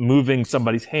moving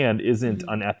somebody's hand isn't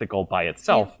unethical by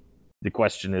itself. Yeah. The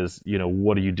question is,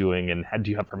 what are you doing, and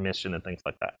do you have permission, and things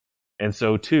like that. And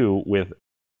so too, with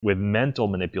mental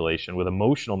manipulation, with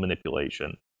emotional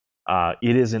manipulation,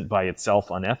 it isn't by itself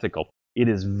unethical. It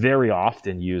is very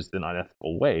often used in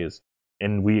unethical ways.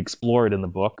 And we explore it in the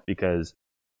book, because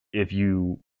if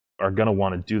you are going to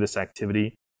want to do this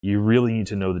activity, you really need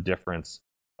to know the difference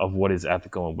of what is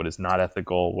ethical and what is not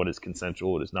ethical, what is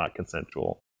consensual, what is not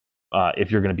consensual,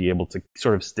 if you're going to be able to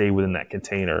sort of stay within that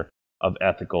container of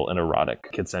ethical and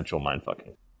erotic consensual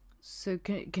mindfucking. So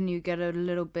can you get a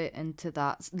little bit into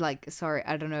that? Like, sorry,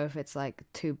 I don't know if it's like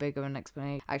too big of an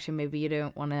explanation. Actually, maybe you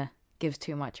don't want to give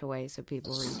too much away so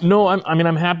people read. No,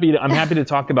 I'm happy to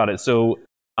talk about it. So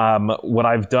what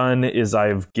I've done is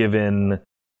I've given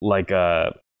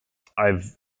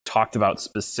I've talked about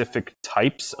specific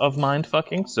types of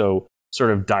mindfucking. So sort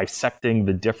of dissecting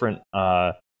the different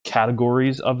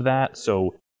categories of that.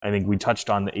 So I think we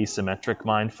touched on the asymmetric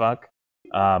mindfuck.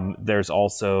 There's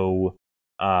also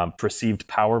perceived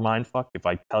power mindfuck. If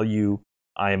I tell you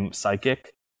I'm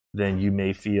psychic, then you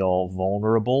may feel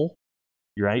vulnerable,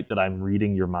 right? That I'm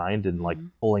reading your mind and like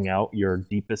pulling out your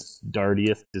deepest,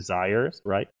 dirtiest desires,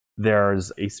 right?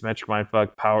 There's asymmetric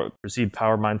mindfuck, perceived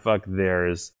power mindfuck.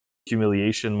 There's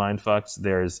humiliation mindfucks.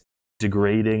 There's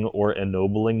degrading or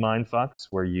ennobling mindfucks,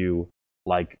 where you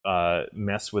like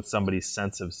mess with somebody's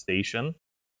sense of station,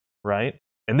 right?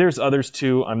 And there's others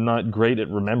too. I'm not great at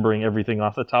remembering everything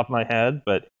off the top of my head,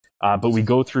 but we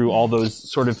go through all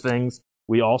those sort of things.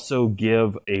 We also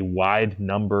give a wide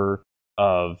number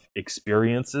of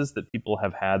experiences that people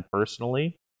have had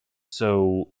personally.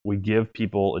 So we give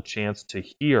people a chance to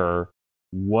hear,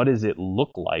 what does it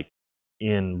look like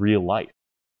in real life,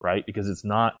 right? Because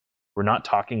we're not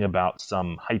talking about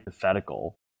some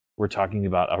hypothetical. We're talking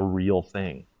about a real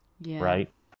thing, right?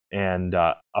 And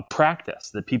a practice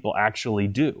that people actually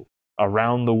do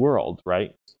around the world,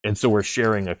 right? And so we're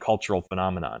sharing a cultural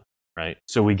phenomenon, right?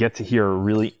 So we get to hear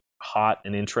really hot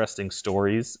and interesting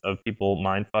stories of people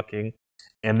mind fucking.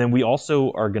 And then we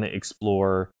also are going to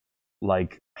explore,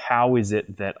 like, how is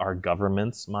it that our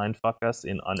governments mind fuck us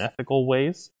in unethical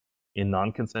ways, in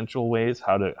non-consensual ways?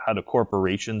 How do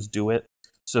corporations do it,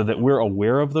 so that we're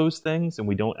aware of those things and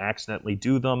we don't accidentally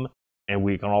do them, and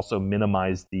we can also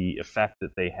minimize the effect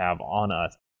that they have on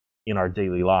us in our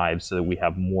daily lives, so that we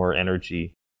have more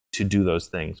energy to do those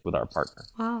things with our partner.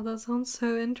 Wow, that sounds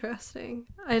so interesting.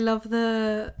 I love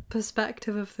the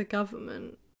perspective of the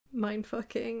government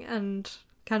mindfucking and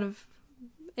kind of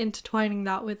intertwining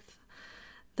that with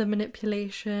the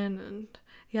manipulation, and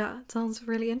yeah, it sounds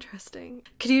really interesting.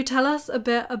 Could you tell us a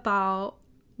bit about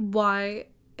why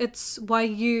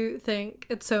you think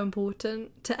it's so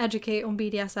important to educate on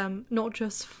BDSM, not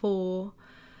just for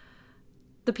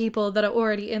the people that are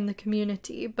already in the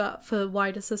community, but for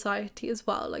wider society as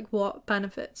well? Like, what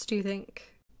benefits do you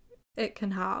think it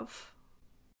can have?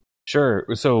 Sure.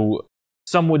 So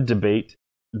some would debate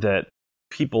that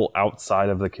people outside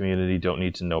of the community don't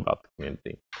need to know about the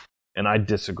community. And I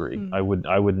disagree. I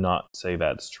would not say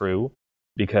that's true,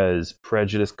 because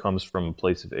prejudice comes from a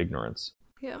place of ignorance.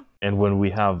 Yeah. And when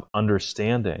we have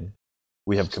understanding,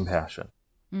 we have compassion,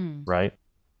 right?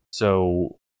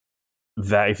 So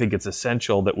that, I think it's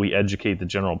essential that we educate the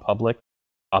general public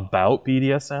about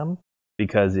BDSM,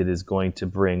 because it is going to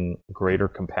bring greater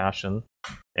compassion,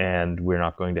 and we're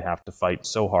not going to have to fight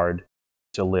so hard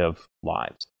to live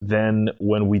lives. Then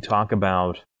when we talk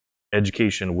about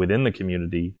education within the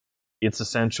community, it's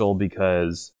essential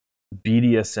because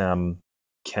BDSM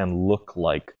can look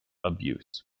like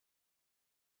abuse,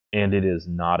 and it is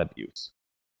not abuse.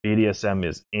 BDSM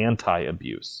is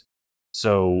anti-abuse.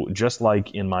 So just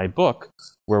like in my book,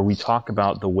 where we talk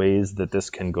about the ways that this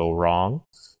can go wrong,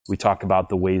 we talk about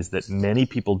the ways that many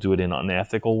people do it in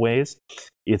unethical ways,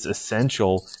 it's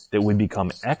essential that we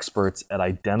become experts at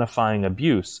identifying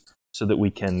abuse so that we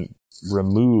can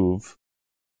remove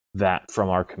that from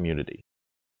our community.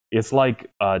 It's like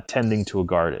tending to a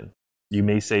garden. You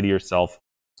may say to yourself,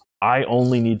 I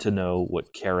only need to know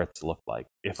what carrots look like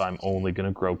if I'm only going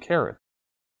to grow carrots,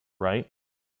 right?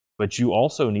 But you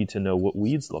also need to know what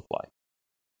weeds look like.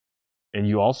 And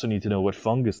you also need to know what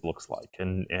fungus looks like,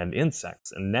 and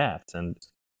insects and gnats and,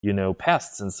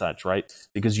 pests and such, right?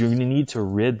 Because you need to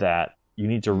rid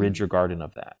your garden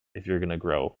of that if you're going to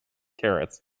grow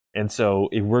carrots. And so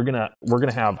if we're going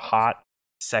to have hot,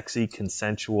 sexy,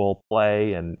 consensual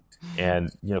play and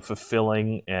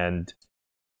fulfilling and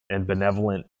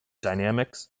benevolent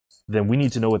dynamics, then we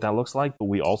need to know what that looks like, but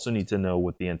we also need to know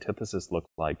what the antithesis looks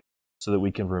like, so that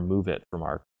we can remove it from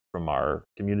our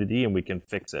community and we can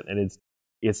fix it. And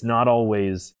it's not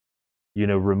always,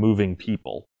 removing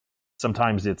people.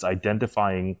 Sometimes it's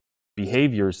identifying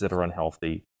behaviors that are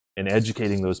unhealthy and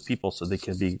educating those people so they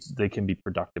can be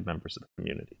productive members of the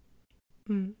community.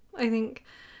 I think,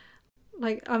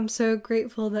 I'm so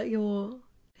grateful that you're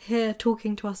here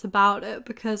talking to us about it,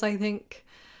 because I think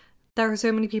there are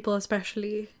so many people,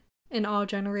 especially in our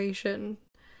generation,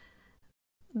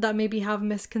 that maybe have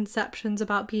misconceptions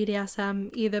about BDSM,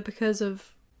 either because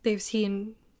of they've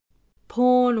seen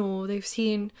porn, or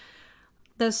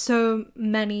there's so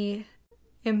many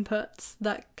inputs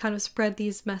that kind of spread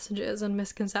these messages and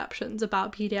misconceptions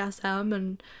about BDSM.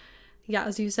 And yeah,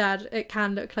 as you said, it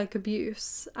can look like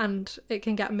abuse, and it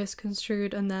can get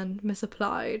misconstrued and then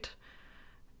misapplied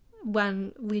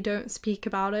when we don't speak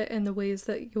about it in the ways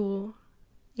that you're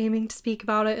aiming to speak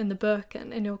about it in the book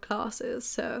and in your classes.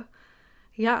 So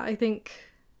yeah, I think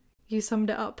you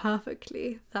summed it up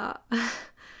perfectly, that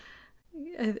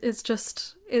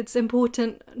it's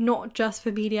important not just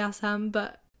for BDSM,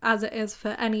 but as it is for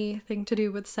anything to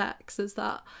do with sex, is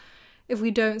that if we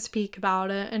don't speak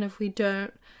about it, and if we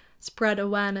don't spread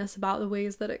awareness about the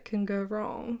ways that it can go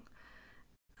wrong,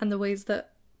 and the ways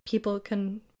that people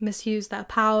can misuse their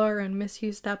power and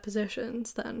misuse their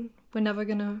positions, then we're never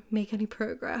going to make any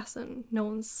progress, and no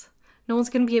one's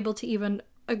going to be able to even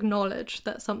acknowledge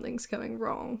that something's going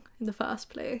wrong in the first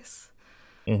place.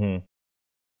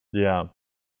 Yeah.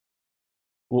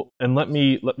 Well, and let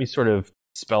me sort of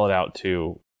spell it out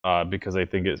too, because I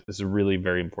think it's a really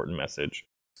very important message.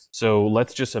 So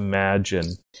let's just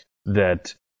imagine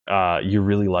that you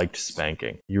really liked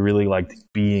spanking. You really liked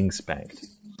being spanked.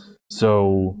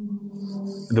 So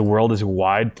the world is a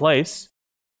wide place.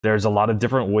 There's a lot of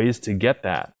different ways to get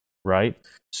that, right?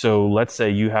 So let's say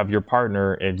you have your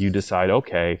partner and you decide,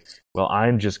 okay, well,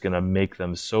 I'm just going to make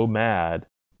them so mad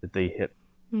that they hit,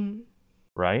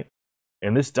 right?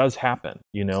 And this does happen.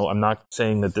 You know, I'm not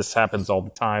saying that this happens all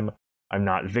the time. I'm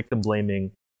not victim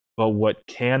blaming. But what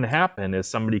can happen is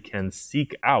somebody can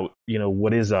seek out, you know,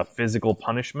 what is a physical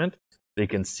punishment. They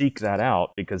can seek that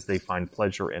out because they find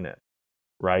pleasure in it,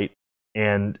 right?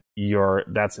 And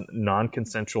that's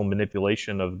non-consensual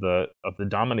manipulation of the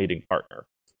dominating partner.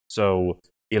 So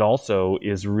it also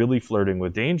is really flirting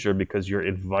with danger because you're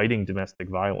inviting domestic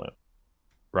violence,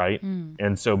 right?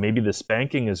 And so maybe the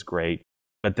spanking is great,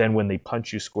 but then when they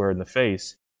punch you square in the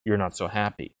face, you're not so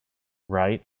happy,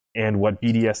 right? And what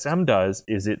BDSM does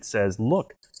is it says,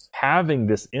 look, having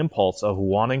this impulse of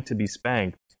wanting to be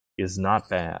spanked is not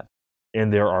bad.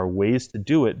 And there are ways to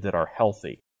do it that are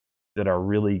healthy, that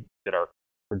are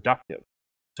productive.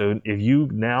 So if you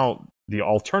now, the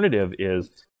alternative is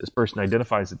this person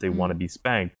identifies that they want to be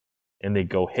spanked and they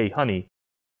go, hey, honey,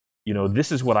 you know,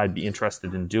 this is what I'd be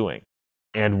interested in doing.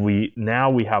 And we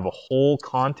have a whole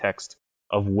context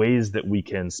of ways that we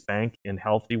can spank in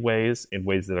healthy ways, in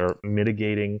ways that are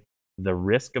mitigating the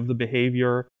risk of the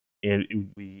behavior. And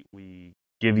we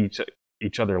give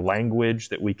each other language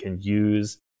that we can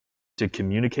use to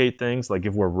communicate things. Like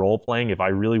if we're role playing, if I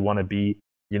really want to be,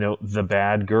 you know, the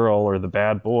bad girl or the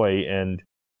bad boy, and,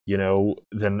 you know,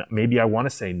 then maybe I want to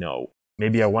say no.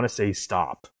 Maybe I want to say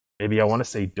stop. Maybe I want to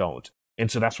say don't.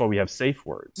 And so that's why we have safe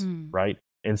words, right?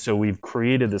 And so we've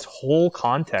created this whole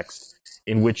context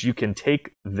in which you can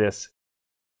take this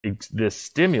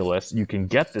stimulus, you can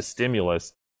get this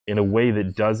stimulus in a way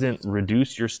that doesn't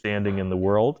reduce your standing in the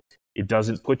world. It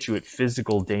doesn't put you at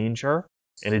physical danger,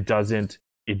 and it doesn't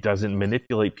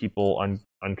manipulate people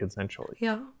unconsensually.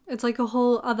 Yeah, it's like a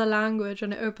whole other language,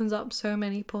 and it opens up so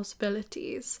many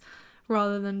possibilities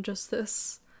rather than just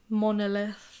this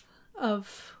monolith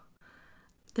of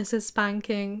this is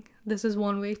spanking, this is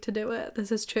one way to do it,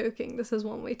 this is choking, this is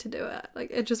one way to do it.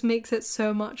 Like, it just makes it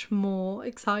so much more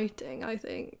exciting, I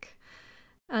think.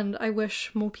 And I wish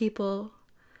more people,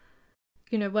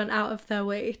 you know, went out of their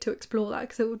way to explore that,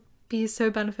 because it would be so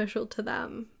beneficial to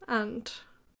them and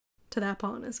to their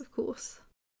partners, of course.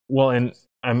 Well, and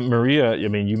Maria, I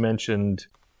mean, you mentioned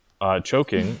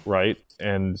choking, right?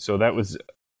 And so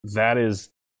that is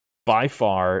by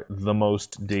far the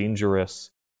most dangerous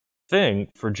thing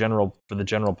for the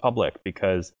general public,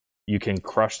 because you can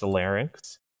crush the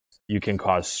larynx, you can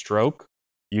cause stroke,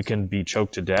 you can be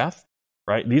choked to death,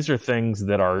 right? These are things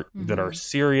that are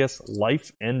serious,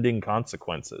 life-ending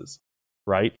consequences,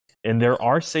 right? And there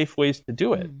are safe ways to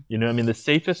do it. You know, I mean, the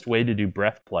safest way to do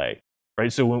breath play,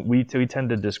 right? So when we tend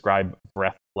to describe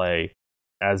breath play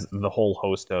as the whole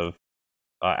host of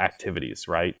activities,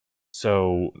 right?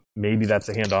 So maybe that's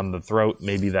a hand on the throat,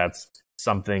 maybe that's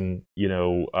something, you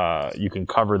know, you can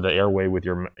cover the airway with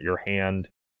your hand.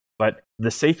 But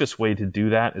the safest way to do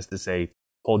that is to say,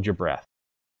 hold your breath,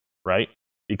 right?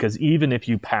 Because even if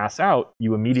you pass out,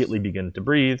 you immediately begin to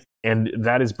breathe, and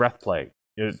that is breath play.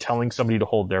 You know, telling somebody to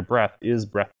hold their breath is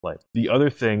breath play. The other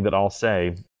thing that I'll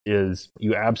say is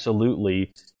you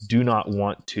absolutely do not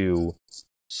want to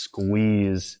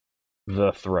squeeze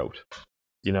the throat.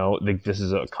 You know, this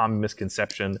is a common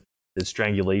misconception that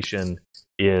strangulation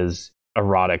is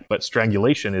erotic, but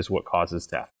strangulation is what causes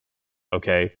death.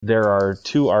 Okay, there are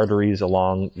two arteries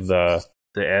along the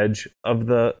edge of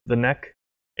the neck,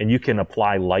 and you can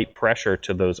apply light pressure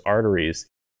to those arteries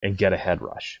and get a head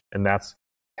rush, and that's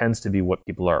tends to be what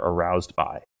people are aroused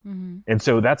by. And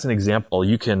so that's an example.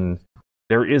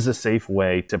 There is a safe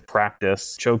way to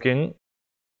practice choking,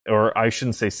 or I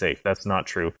shouldn't say safe, that's not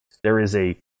true. There is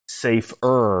a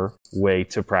safer way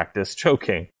to practice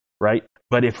choking, right?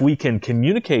 But if we can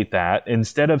communicate that,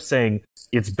 instead of saying,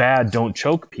 it's bad, don't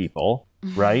choke people,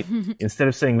 right? Instead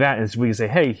of saying that, we can say,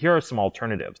 hey, here are some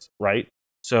alternatives, right?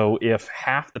 So if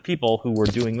half the people who were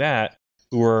doing that,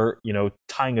 who were, you know,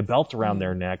 tying a belt around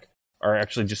their neck, are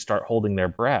actually just start holding their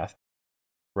breath,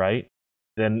 right?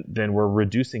 Then we're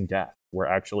reducing death. We're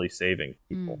actually saving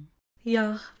people.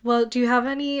 Yeah. Well, do you have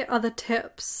any other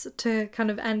tips to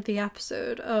kind of end the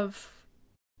episode of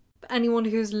anyone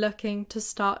who's looking to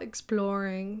start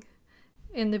exploring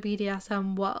in the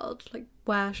BDSM world? Like,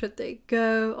 where should they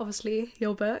go? Obviously,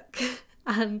 your book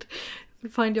and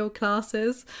find your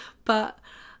classes. But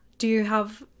do you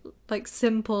have like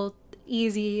simple,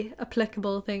 easy,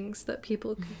 applicable things that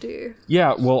people could do.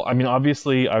 Yeah, well, I mean,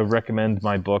 obviously, I recommend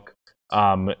my book.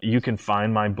 You can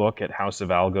find my book at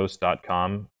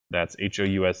houseofalgos.com. That's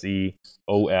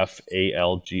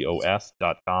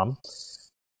HOUSEOFALGOS.com.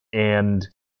 And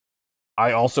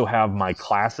I also have my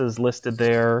classes listed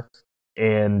there.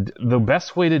 And the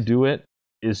best way to do it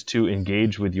is to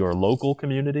engage with your local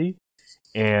community.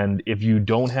 And if you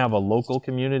don't have a local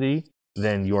community,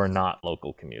 then you're not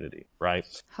local community, right?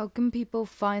 How can people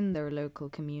find their local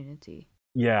community?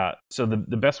 Yeah, so the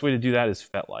best way to do that is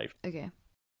FetLife. Okay.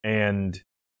 And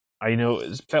I know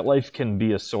FetLife can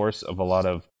be a source of a lot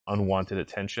of unwanted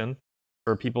attention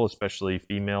for people, especially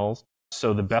females.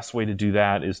 So the best way to do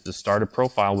that is to start a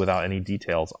profile without any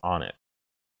details on it.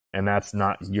 And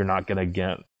you're not going to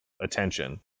get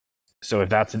attention. So if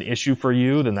that's an issue for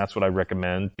you, then that's what I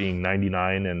recommend, being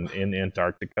 99 and in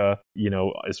Antarctica,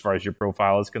 as far as your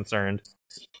profile is concerned.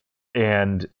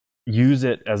 And use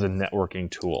it as a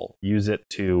networking tool. Use it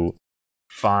to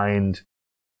find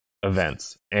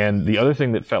events. And the other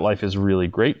thing that FetLife is really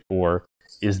great for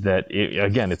is that,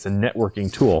 it's a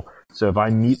networking tool. So if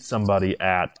I meet somebody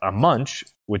at a munch,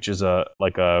 which is a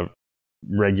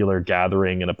regular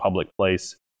gathering in a public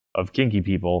place of kinky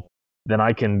people, then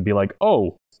I can be like,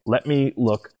 oh, let me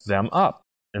look them up.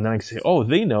 And then I can say, oh,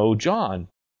 they know John.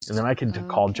 And then I can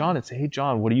call John and say, hey,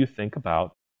 John, what do you think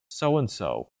about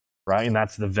so-and-so? Right? And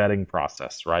that's the vetting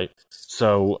process, right?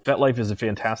 So FetLife is a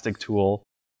fantastic tool.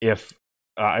 If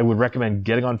I would recommend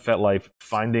getting on FetLife,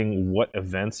 finding what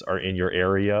events are in your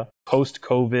area.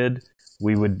 Post-COVID,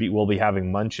 we'll be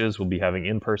having munches, we'll be having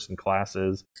in-person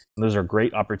classes. And those are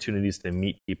great opportunities to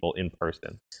meet people in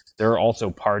person. There are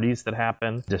also parties that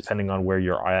happen, depending on where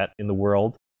you're at in the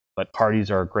world. But parties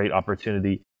are a great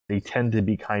opportunity. They tend to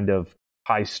be kind of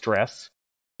high stress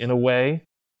in a way,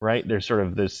 right? There's sort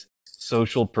of this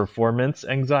social performance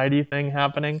anxiety thing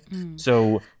happening.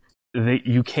 So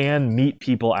you can meet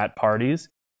people at parties.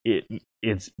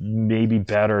 It's maybe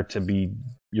better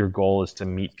your goal is to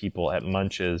meet people at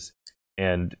munches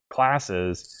and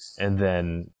classes, and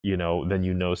then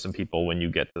some people when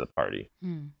you get to the party.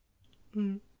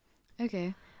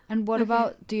 Okay. And what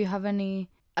about, do you have any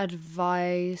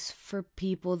advice for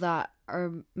people that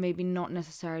are maybe not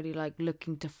necessarily like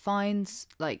looking to find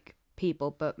like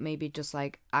people, but maybe just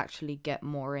like actually get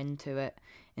more into it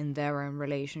in their own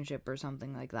relationship or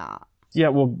something like that?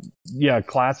 Yeah,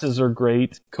 classes are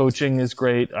great. Coaching is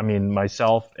great. I mean,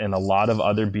 myself and a lot of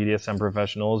other BDSM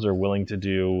professionals are willing to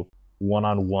do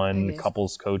one-on-one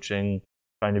couples coaching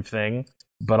kind of thing.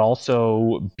 But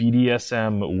also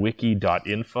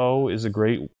BDSMwiki.info is a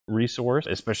great resource,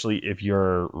 especially if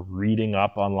you're reading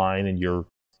up online and you're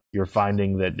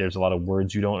finding that there's a lot of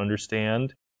words you don't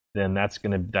understand. Then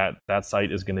that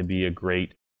site is gonna be a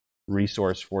great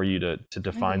resource for you to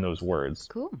define those words.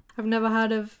 Cool. I've never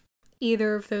heard of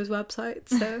either of those websites,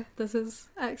 so this is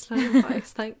excellent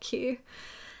advice. Thank you.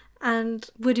 And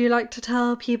would you like to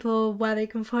tell people where they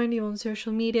can find you on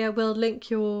social media? We'll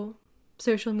link your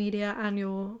social media and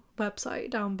your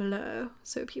website down below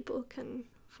so people can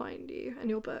find you and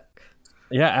your book.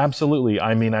 Yeah, absolutely.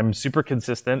 I mean, I'm super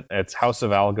consistent. It's House of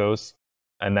Algos,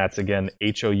 and that's again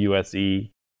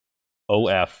HOUSEOFALGOS,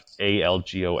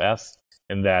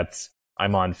 and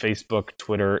I'm on Facebook,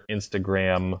 Twitter,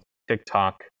 Instagram,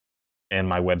 TikTok, and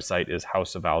my website is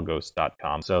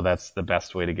houseofalgos.com. So that's the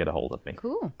best way to get a hold of me.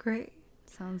 Cool. Great.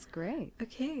 Sounds great.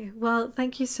 Okay, well,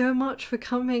 thank you so much for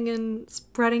coming and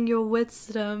spreading your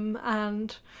wisdom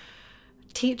and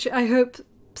I hope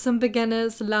some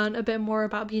beginners learn a bit more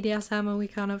about BDSM and we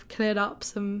kind of cleared up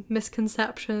some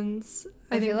misconceptions.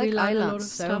 I think we learned a lot of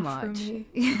so stuff much. From you.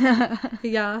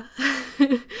 Yeah.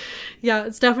 Yeah,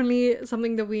 it's definitely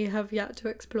something that we have yet to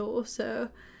explore, so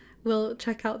we'll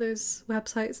check out those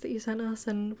websites that you sent us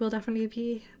and we'll definitely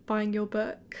be buying your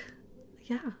book.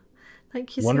 Yeah.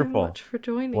 Thank you so much for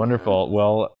joining Wonderful. us.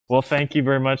 Well, thank you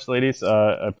very much, ladies.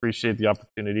 I appreciate the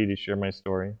opportunity to share my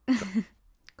story.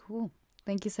 Cool.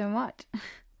 Thank you so much.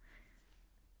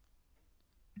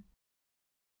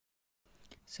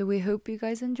 So we hope you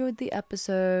guys enjoyed the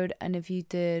episode, and if you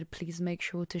did, please make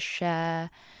sure to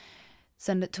share,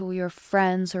 send it to all your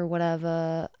friends or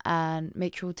whatever, and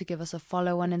make sure to give us a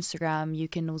follow on Instagram. You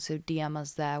can also DM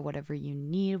us there, whatever you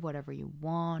need, whatever you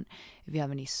want, if you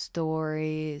have any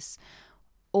stories.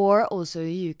 Or also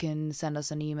you can send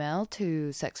us an email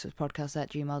to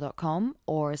sexwithpodcast@gmail.com,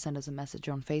 or send us a message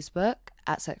on Facebook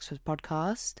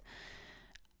 @sexwithpodcast.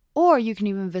 Or you can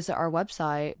even visit our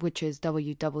website, which is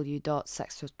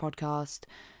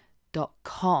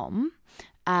www.sexwithpodcast.com,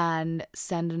 and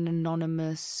send an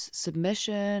anonymous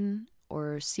submission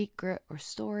or secret or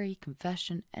story,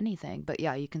 confession, anything. But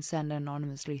yeah, you can send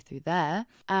anonymously through there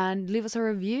and leave us a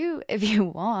review if you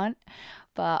want.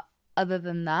 But other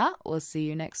than that, we'll see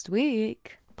you next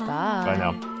week. Bye. Bye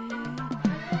now.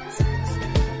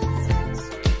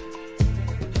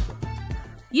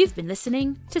 You've been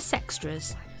listening to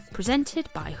Sextras, presented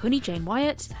by Honey Jane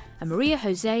Wyatt and Maria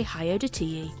Jose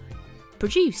Hayodatiyi.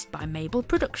 Produced by Mabel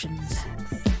Productions.